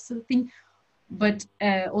obvious thing, but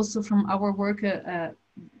also from our work,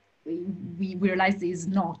 we realize is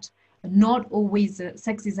not always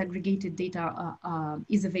sex disaggregated data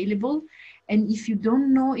is available. And if you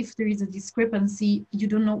don't know if there is a discrepancy, you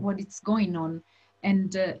don't know what is going on.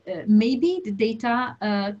 And maybe the data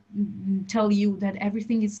tell you that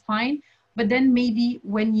everything is fine, but then maybe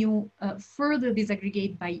when you further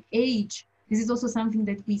disaggregate by age, this is also something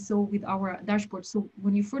that we saw with our dashboard. So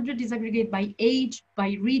when you further disaggregate by age,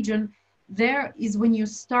 by region, there is when you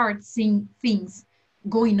start seeing things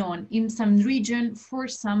going on in some region for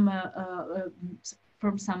some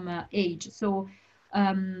from some age. So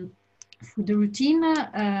for the routine,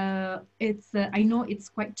 it's I know it's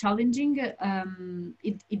quite challenging.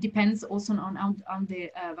 It depends also on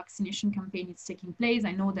the vaccination campaign it's taking place.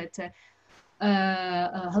 I know that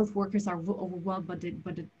health workers are overwhelmed by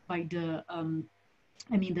the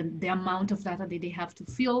I mean the amount of data that they have to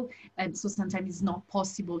fill, and so sometimes it's not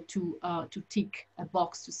possible to tick a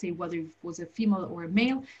box to say whether it was a female or a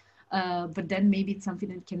male. But then maybe it's something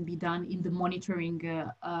that can be done in the monitoring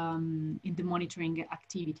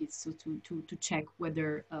activities, so to check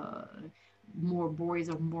whether more boys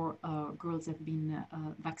or more girls have been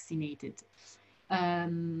vaccinated.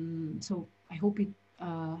 So I hope it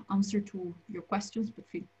answered to your questions, but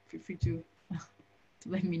feel free to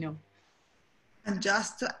let me know. And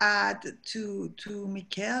just to add to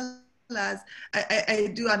Michaela's,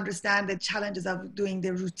 I do understand the challenges of doing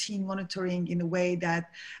the routine monitoring in a way that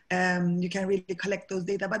you can really collect those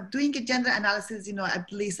data, but doing a gender analysis, you know,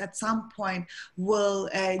 at least at some point will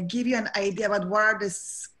give you an idea about what are the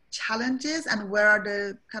challenges and where are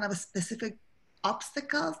the kind of specific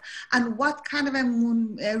obstacles and what kind of a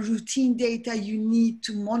routine data you need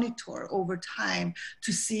to monitor over time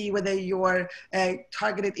to see whether your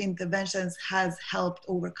targeted interventions has helped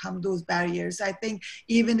overcome those barriers. So I think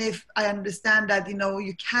even if I understand that, you know,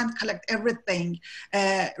 you can't collect everything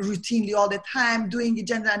routinely all the time, doing a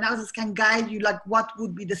gender analysis can guide you, like what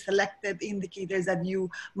would be the selected indicators that you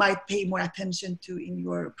might pay more attention to in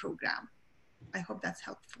your program. I hope that's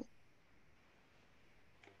helpful.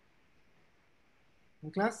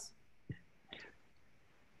 Niklas?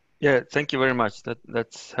 Yeah, thank you very much.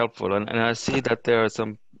 That's helpful. And I see that there are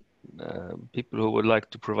some people who would like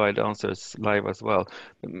to provide answers live as well.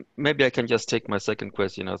 Maybe I can just take my second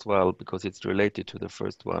question as well, because it's related to the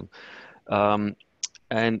first one.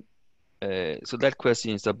 And So that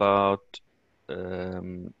question is about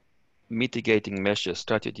mitigating measures,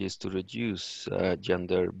 strategies to reduce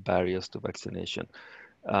gender barriers to vaccination.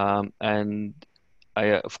 And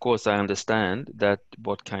of course, I understand that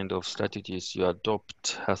what kind of strategies you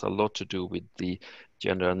adopt has a lot to do with the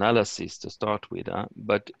gender analysis to start with.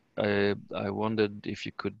 But I wondered if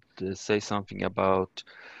you could say something about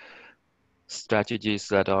strategies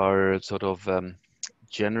that are sort of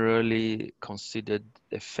generally considered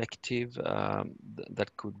effective,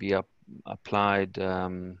 that could be applied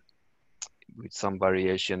with some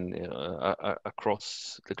variation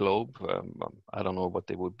across the globe. I don't know what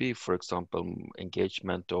they would be. For example,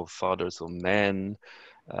 engagement of fathers or men,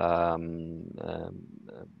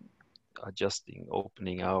 adjusting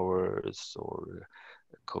opening hours, or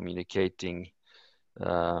communicating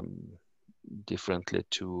differently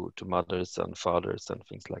to mothers and fathers and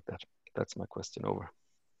things like that. That's my question. Over.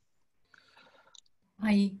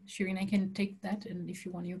 Hi, Shirin, I can take that, and if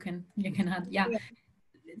you want, you can add. Yeah,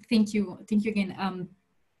 thank you again.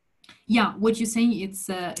 Yeah, what you're saying, it's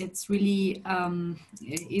really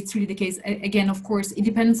the case. Again, of course, it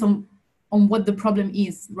depends on what the problem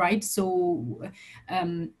is, right? So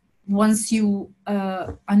once you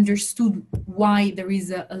understood why there is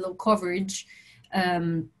a low coverage,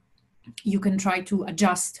 you can try to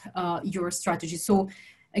adjust your strategy. So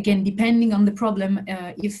again, depending on the problem,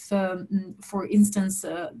 if, for instance,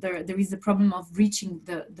 there is a problem of reaching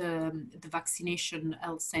the vaccination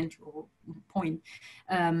health center point,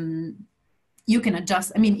 you can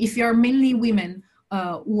adjust. I mean, if you are mainly women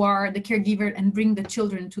who are the caregiver and bring the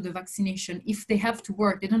children to the vaccination, if they have to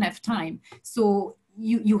work, they don't have time. So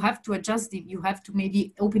you have to adjust it. You have to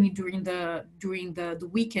maybe open it during the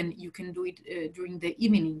weekend. You can do it during the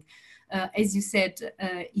evening. As you said,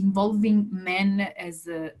 involving men as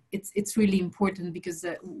it's really important, because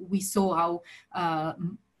we saw how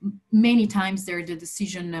many times they're the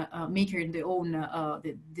decision maker in their own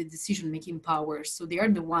the decision making power. So they are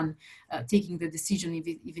the one taking the decision,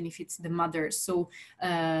 even if it's the mother. So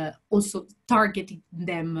also targeting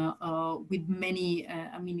them with many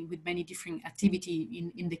with many different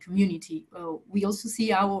activity in the community. We also see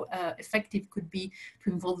how effective could be to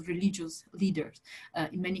involve religious leaders.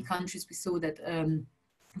 In many countries we saw that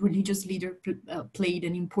religious leader played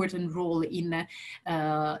an important role in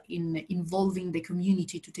involving the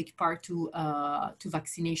community to take part to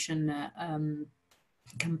vaccination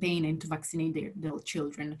campaign and to vaccinate their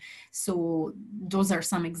children. So those are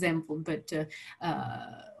some examples, but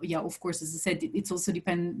yeah, of course, as I said, it also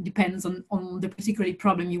depends on the particular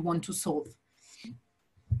problem you want to solve.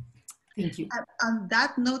 Thank you. On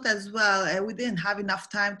that note as well, we didn't have enough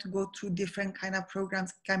time to go through different kind of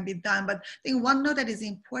programs can be done, but I think one note that is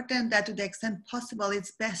important, that to the extent possible,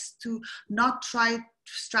 it's best to not try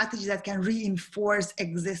strategies that can reinforce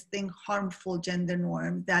existing harmful gender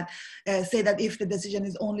norms, that say that if the decision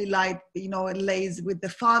is only lays with the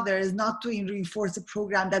fathers, not to reinforce a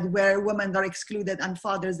program that where women are excluded and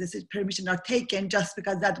fathers' permission are taken, just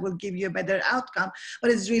because that will give you a better outcome. But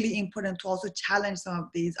it's really important to also challenge some of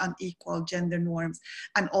these unequal gender norms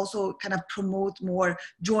and also kind of promote more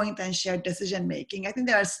joint and shared decision making. I think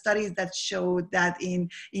there are studies that show that in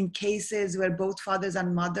cases where both fathers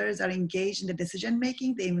and mothers are engaged in the decision making,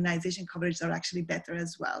 the immunization coverage are actually better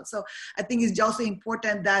as well. So I think it's also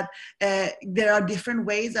important that there are different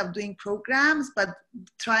ways of doing programs, but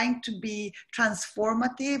trying to be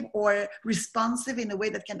transformative or responsive in a way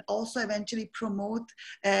that can also eventually promote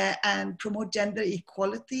gender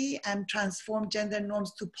equality and transform gender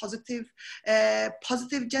norms to positive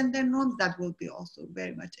gender norms, that will be also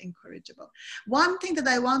very much encourageable. One thing that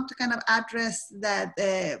I want to kind of address that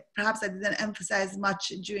perhaps I didn't emphasize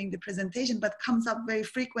much during the presentation, but comes up very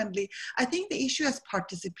frequently, I think the issue is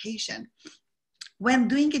participation. When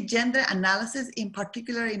doing a gender analysis, in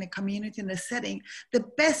particular in a community, in a setting, the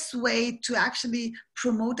best way to actually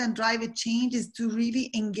promote and drive a change is to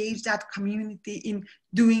really engage that community in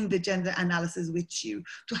doing the gender analysis with you,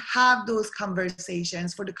 to have those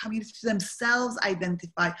conversations, for the community to themselves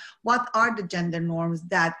identify what are the gender norms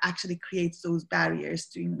that actually creates those barriers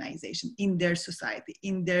to immunization in their society,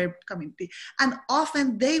 in their community. And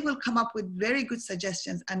often they will come up with very good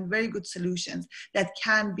suggestions and very good solutions that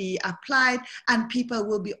can be applied, and people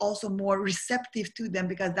will be also more receptive to them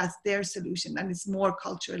because that's their solution and it's more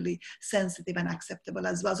culturally sensitive and acceptable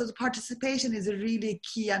as well. So the participation is a really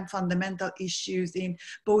key and fundamental issues in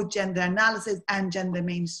both gender analysis and gender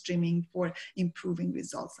mainstreaming for improving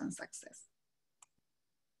results and success.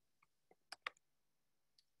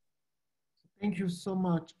 Thank you so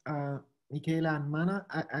much, Michaela and Mana.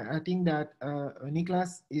 I think that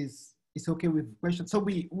Niklas is it's okay with questions. So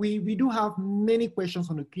we do have many questions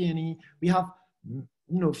on the Q&A. We have,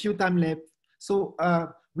 few time left. So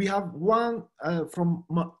we have one from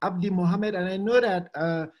Abdi Mohammed, and I know that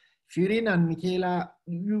Shirin and Michaela,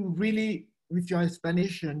 you really, with your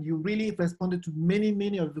explanation, you really responded to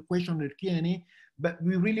many of the questions on the Q&A, but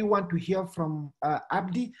we really want to hear from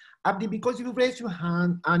Abdi. Abdi, because you raised your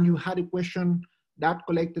hand and you had a question that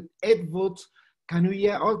collected 8 votes, can you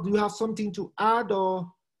hear, or do you have something to add,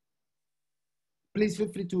 or please feel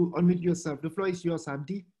free to unmute yourself. The floor is yours,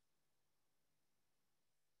 Abdi.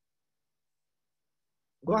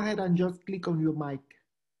 Go ahead and just click on your mic.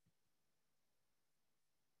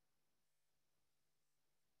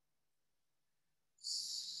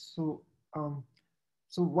 So,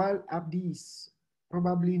 so while Abdi is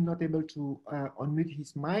probably not able to unmute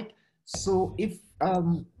his mic, so if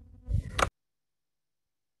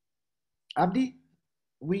Abdi,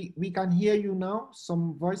 we can hear you now.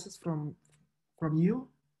 Some voices from you.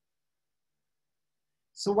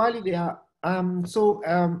 So while they are,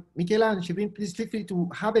 Michaela and Shirin, please feel free to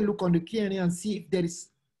have a look on the Q&A and see if there is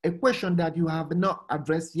a question that you have not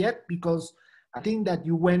addressed yet, because I think that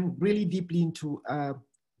you went really deeply into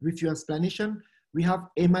with your explanation. We have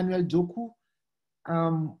Emmanuel Joku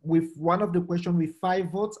with one of the questions with 5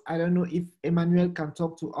 votes. I don't know if Emmanuel can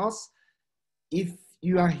talk to us. If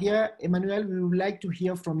you are here, Emmanuel, we would like to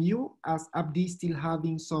hear from you, as Abdi is still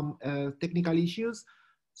having some technical issues.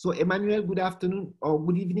 So Emmanuel, good afternoon or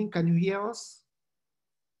good evening. Can you hear us?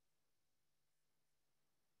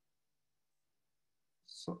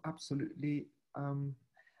 So absolutely.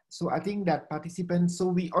 So I think that participants, so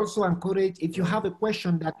we also encourage, if you have a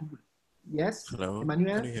question that, yes, hello,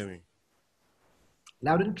 Emmanuel? Can you hear me?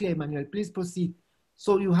 Loud and clear, Emmanuel, please proceed.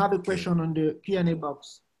 So you have a question on the Q&A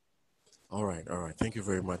box. All right. Thank you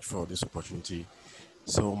very much for this opportunity.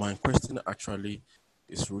 So my question actually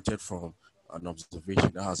is rooted from an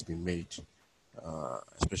observation that has been made,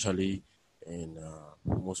 especially in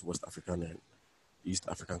most West African and East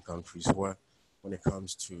African countries, where when it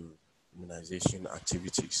comes to immunization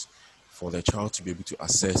activities, for the child to be able to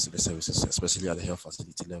access the services, especially at the health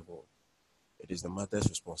facility level, it is the mother's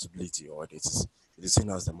responsibility, or it is seen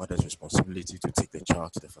as the mother's responsibility to take the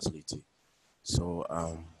child to the facility. So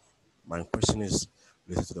my question is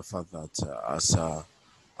related to the fact that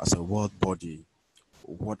as a world body,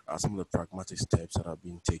 what are some of the pragmatic steps that are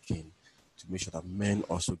being taken to make sure that men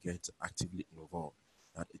also get actively involved?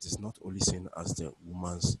 That it is not only seen as the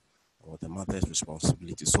woman's or the mother's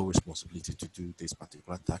responsibility, sole responsibility to do this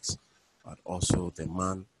particular task, but also the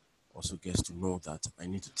man also gets to know that I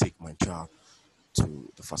need to take my child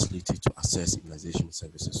to the facility to access immunization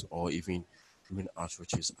services, or even during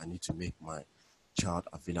outreaches, I need to make my child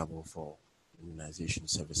available for immunization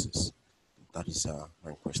services. That is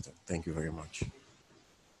my question. Thank you very much.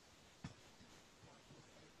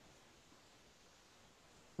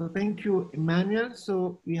 So thank you, Emmanuel.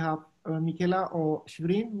 So we have Michaela or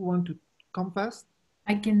Shirin who want to come first.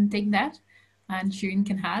 I can take that, and Shirin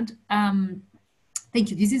can add. Thank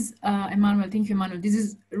you. This is Emmanuel. Thank you, Emmanuel. This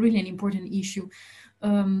is really an important issue.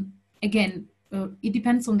 Again, it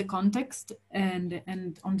depends on the context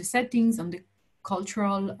and on the settings, on the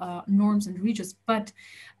cultural norms and regions, but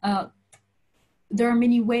there are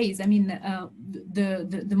many ways. I mean,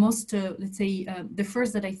 the most, let's say, the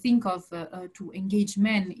first that I think of to engage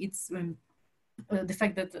men, it's the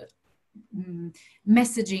fact that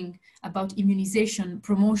messaging about immunization,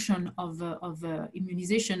 promotion of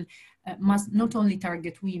immunization must not only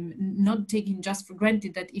target women, not taking just for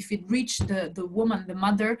granted that if it reached the woman, the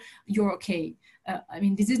mother, you're okay. I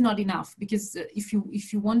mean, this is not enough, because if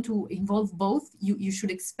you want to involve both, you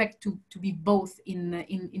should expect to be both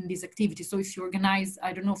in this activity. So if you organize,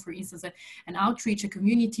 I don't know, for instance, an outreach, a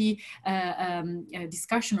community a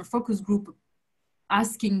discussion or focus group,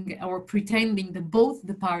 asking or pretending that both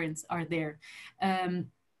the parents are there.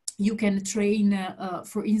 You can train,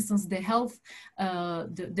 for instance, the health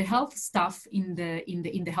staff in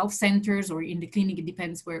the health centers or in the clinic. It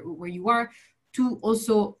depends where you are, to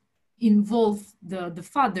also involve the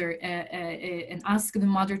father and ask the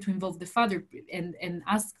mother to involve the father, and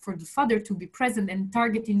ask for the father to be present and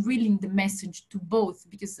targeting really the message to both,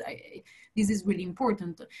 because this is really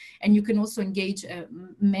important. And you can also engage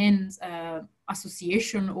men's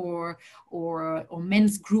association or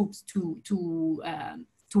men's groups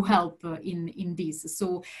to help in this.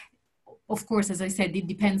 So of course, as I said, it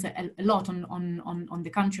depends a lot on the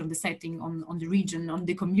country, on the setting, on the region, on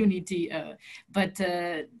the community, but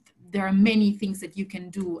there are many things that you can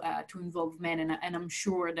do to involve men, and I'm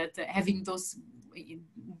sure that having those,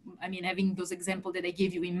 having those examples that I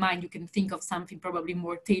gave you in mind, you can think of something probably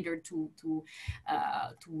more tailored to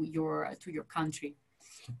your country.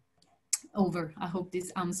 Over. I hope this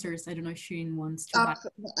answers. I don't know if Shirin wants to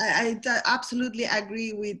add. I absolutely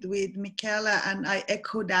agree with Michaela, and I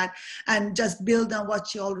echo that, and just build on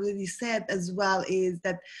what you already said as well, is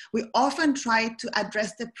that we often try to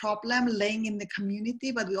address the problem laying in the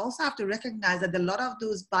community, but we also have to recognize that a lot of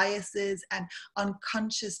those biases and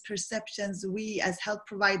unconscious perceptions, we as health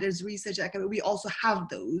providers, researchers, we also have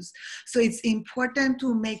those. So it's important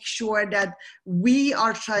to make sure that we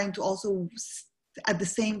are trying to also at the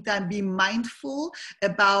same time be mindful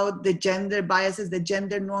about the gender biases, the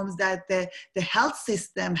gender norms that the health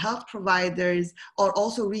system, health providers are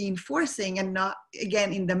also reinforcing, and not,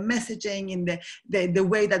 again, in the messaging, in the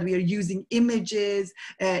way that we are using images,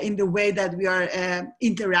 in the way that we are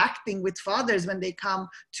interacting with fathers when they come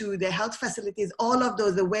to the health facilities, all of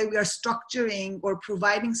those, the way we are structuring or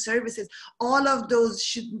providing services, all of those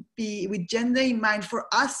should be with gender in mind for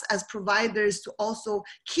us as providers to also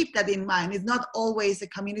keep that in mind. It's not always a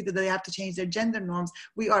community that they have to change their gender norms.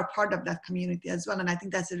 We are part of that community as well. And I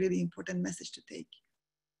think that's a really important message to take.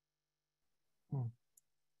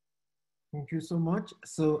 Thank you so much.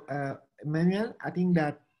 So Emmanuel, I think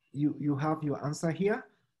that you have your answer here.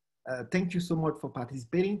 Thank you so much for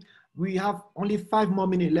participating. We have only 5 more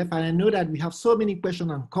minutes left, and I know that we have so many questions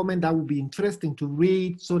and comments that would be interesting to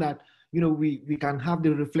read, so that we can have the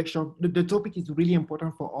reflection. The topic is really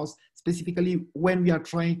important for us, specifically when we are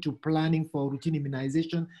trying to planning for routine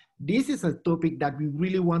immunization. This is a topic that we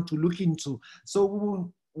really want to look into. So we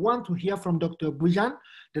will want to hear from Dr. Bujan,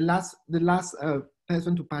 the last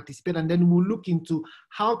person to participate, and then we'll look into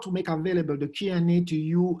how to make available the Q&A to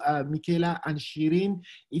you, Michaela and Shirin.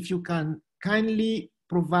 If you can kindly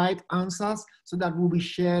provide answers so that we will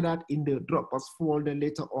share that in the Dropbox folder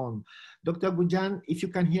later on. Dr. Bujan, if you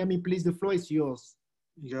can hear me, please, the floor is yours.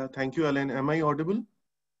 Yeah, thank you, Alan. Am I audible?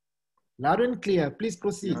 Loud and clear, please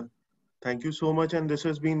proceed. Yeah. Thank you so much, and this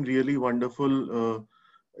has been really wonderful.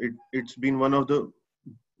 It's been one of the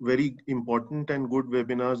very important and good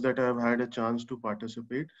webinars that I have had a chance to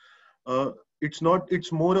participate. It's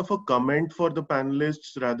more of a comment for the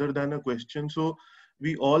panelists rather than a question. So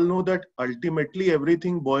we all know that ultimately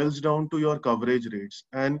everything boils down to your coverage rates.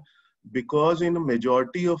 And because in a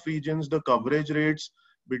majority of regions, the coverage rates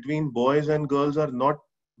between boys and girls are not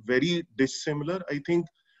very dissimilar, I think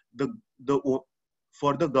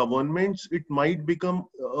for the governments, it might become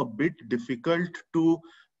a bit difficult to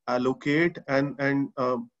allocate and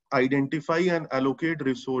identify and allocate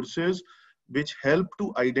resources which help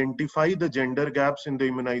to identify the gender gaps in the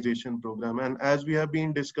immunization program. And as we have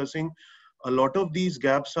been discussing, a lot of these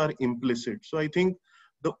gaps are implicit. So I think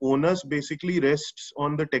the onus basically rests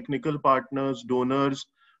on the technical partners, donors,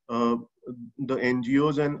 the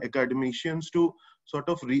NGOs and academicians to sort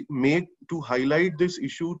of highlight this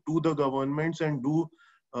issue to the governments and do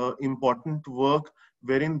important work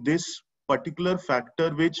wherein this particular factor,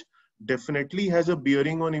 which definitely has a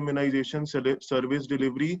bearing on immunization service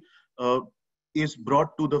delivery, is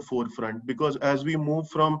brought to the forefront. Because as we move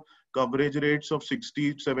from coverage rates of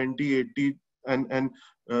 60, 70, 80 and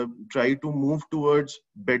try to move towards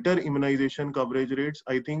better immunization coverage rates,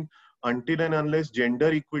 I think until and unless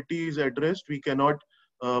gender equity is addressed, we cannot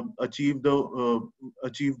achieve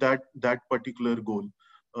that particular goal.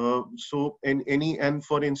 So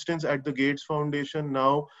for instance, at the Gates Foundation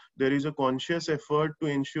now, there is a conscious effort to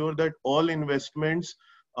ensure that all investments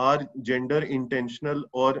are gender intentional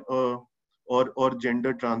or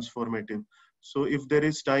gender transformative. So if there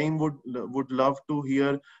is time, would love to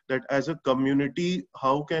hear that as a community,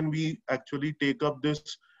 how can we actually take up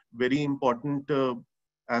this very important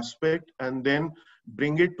aspect and then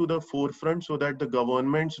bring it to the forefront so that the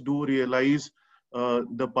governments do realize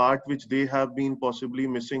the part which they have been possibly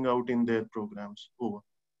missing out in their programs. Over.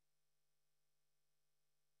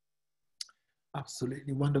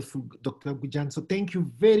 Absolutely wonderful, Dr. Bujan. So thank you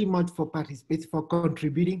very much for participating, for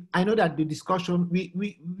contributing. I know that the discussion,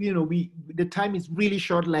 the time is really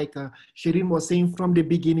short, like Shirin was saying from the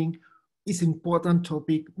beginning. It's important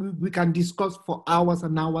topic. We can discuss for hours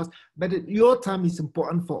and hours, but your time is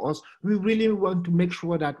important for us. We really want to make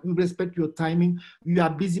sure that we respect your timing. You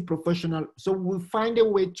are busy professional, so we'll find a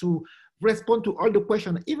way to respond to all the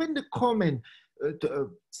questions, even the comment.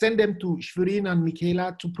 send them to Shireen and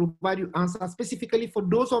Michaela to provide you answers. Specifically for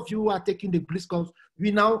those of you who are taking the GRISP course,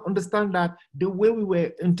 we now understand that the way we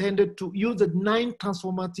were intended to use the 9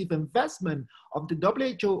 transformative investment of the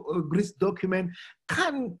WHO GRISP document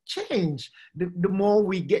can change the more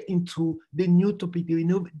we get into the new topic,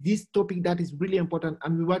 this topic that is really important,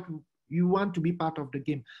 and you want to be part of the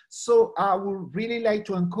game. So I would really like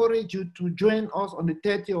to encourage you to join us on the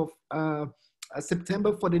 30th of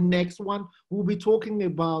September for the next one. We'll be talking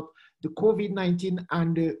about the COVID-19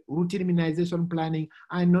 and the routine immunization planning.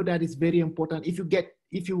 I know that is very important. If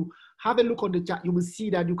you have a look on the chat, you will see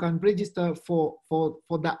that you can register for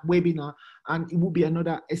that webinar, and it will be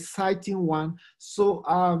another exciting one. So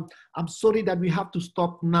I'm sorry that we have to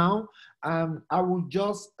stop now. I will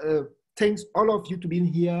just thank all of you to being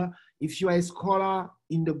here. If you are a scholar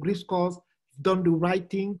in the GRISP course, you've done the right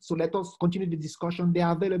thing. So let us continue the discussion. They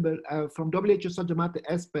are available from WHO subject matter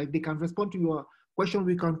expert. They can respond to your question.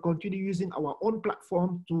 We can continue using our own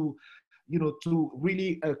platform to, to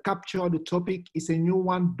really capture the topic. It's a new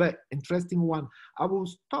one, but interesting one. I will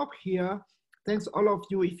stop here. Thanks all of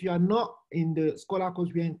you. If you are not in the scholar course,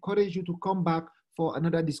 we encourage you to come back for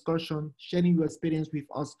another discussion, sharing your experience with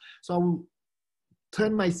us. So I will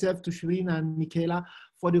turn myself to Shireen and Michaela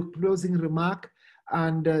for the closing remark,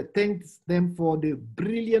 and thanks them for the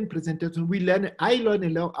brilliant presentation. I learned a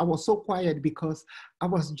lot. I was so quiet because I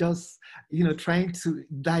was just, trying to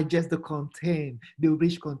digest the content, the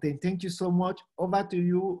rich content. Thank you so much. Over to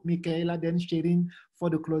you, Michaela, then Shireen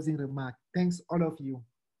for the closing remark. Thanks all of you.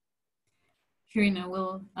 Shireen, I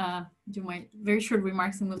will do my very short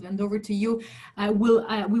remarks and we'll hand over to you.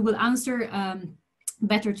 We will answer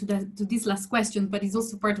better to this last question, but it's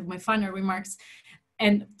also part of my final remarks.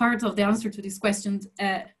 And part of the answer to this question,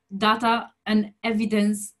 data and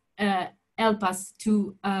evidence help us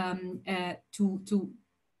to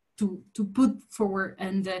put forward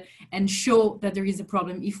and show that there is a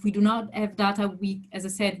problem. If we do not have data, as I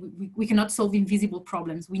said, we cannot solve invisible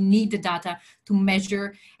problems. We need the data to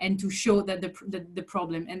measure and to show that the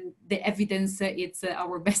problem, and the evidence, it's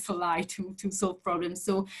our best ally to solve problems.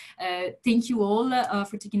 So thank you all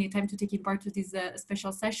for taking the time to take part to this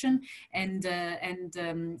special session, and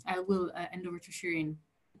I will hand over to Shireen.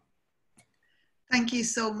 Thank you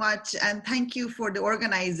so much. And thank you for the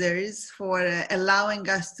organizers for allowing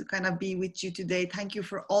us to kind of be with you today. Thank you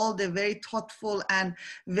for all the very thoughtful and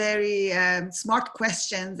very smart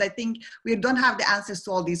questions. I think we don't have the answers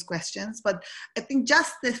to all these questions, but I think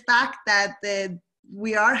just the fact that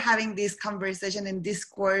we are having this conversation and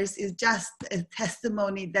discourse is just a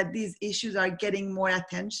testimony that these issues are getting more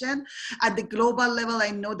attention. At the global level,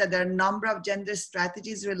 I know that there are a number of gender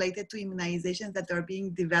strategies related to immunizations that are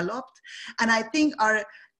being developed. And I think our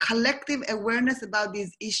collective awareness about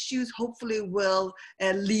these issues hopefully will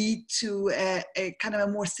lead to a kind of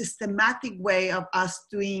a more systematic way of us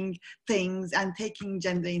doing things and taking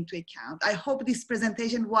gender into account. I hope this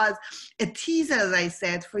presentation was a teaser, as I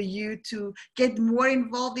said, for you to get more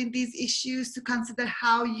involved in these issues, to consider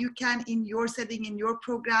how you can, in your setting, in your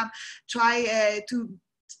program, try to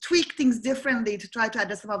tweak things differently to try to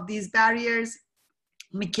address some of these barriers.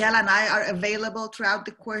 Michaela and I are available throughout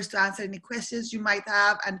the course to answer any questions you might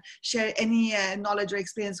have and share any knowledge or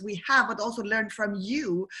experience we have, but also learn from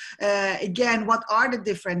you. Again, what are the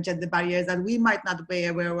different gender barriers that we might not be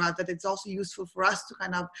aware of, that it's also useful for us to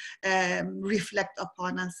kind of reflect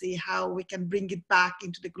upon and see how we can bring it back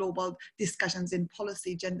into the global discussions in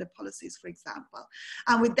policy, gender policies, for example.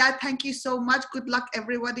 And with that, thank you so much. Good luck,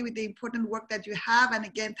 everybody, with the important work that you have. And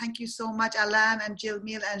again, thank you so much, Alain and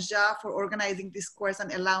Jilmil and Ja, for organizing this course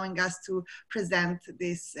and allowing us to present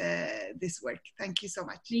this work. Thank you so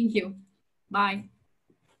much. Thank you. Bye.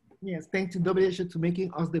 Yes, thanks to WHO to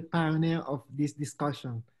making us the pioneer of this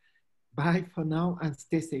discussion. Bye for now and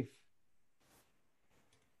stay safe.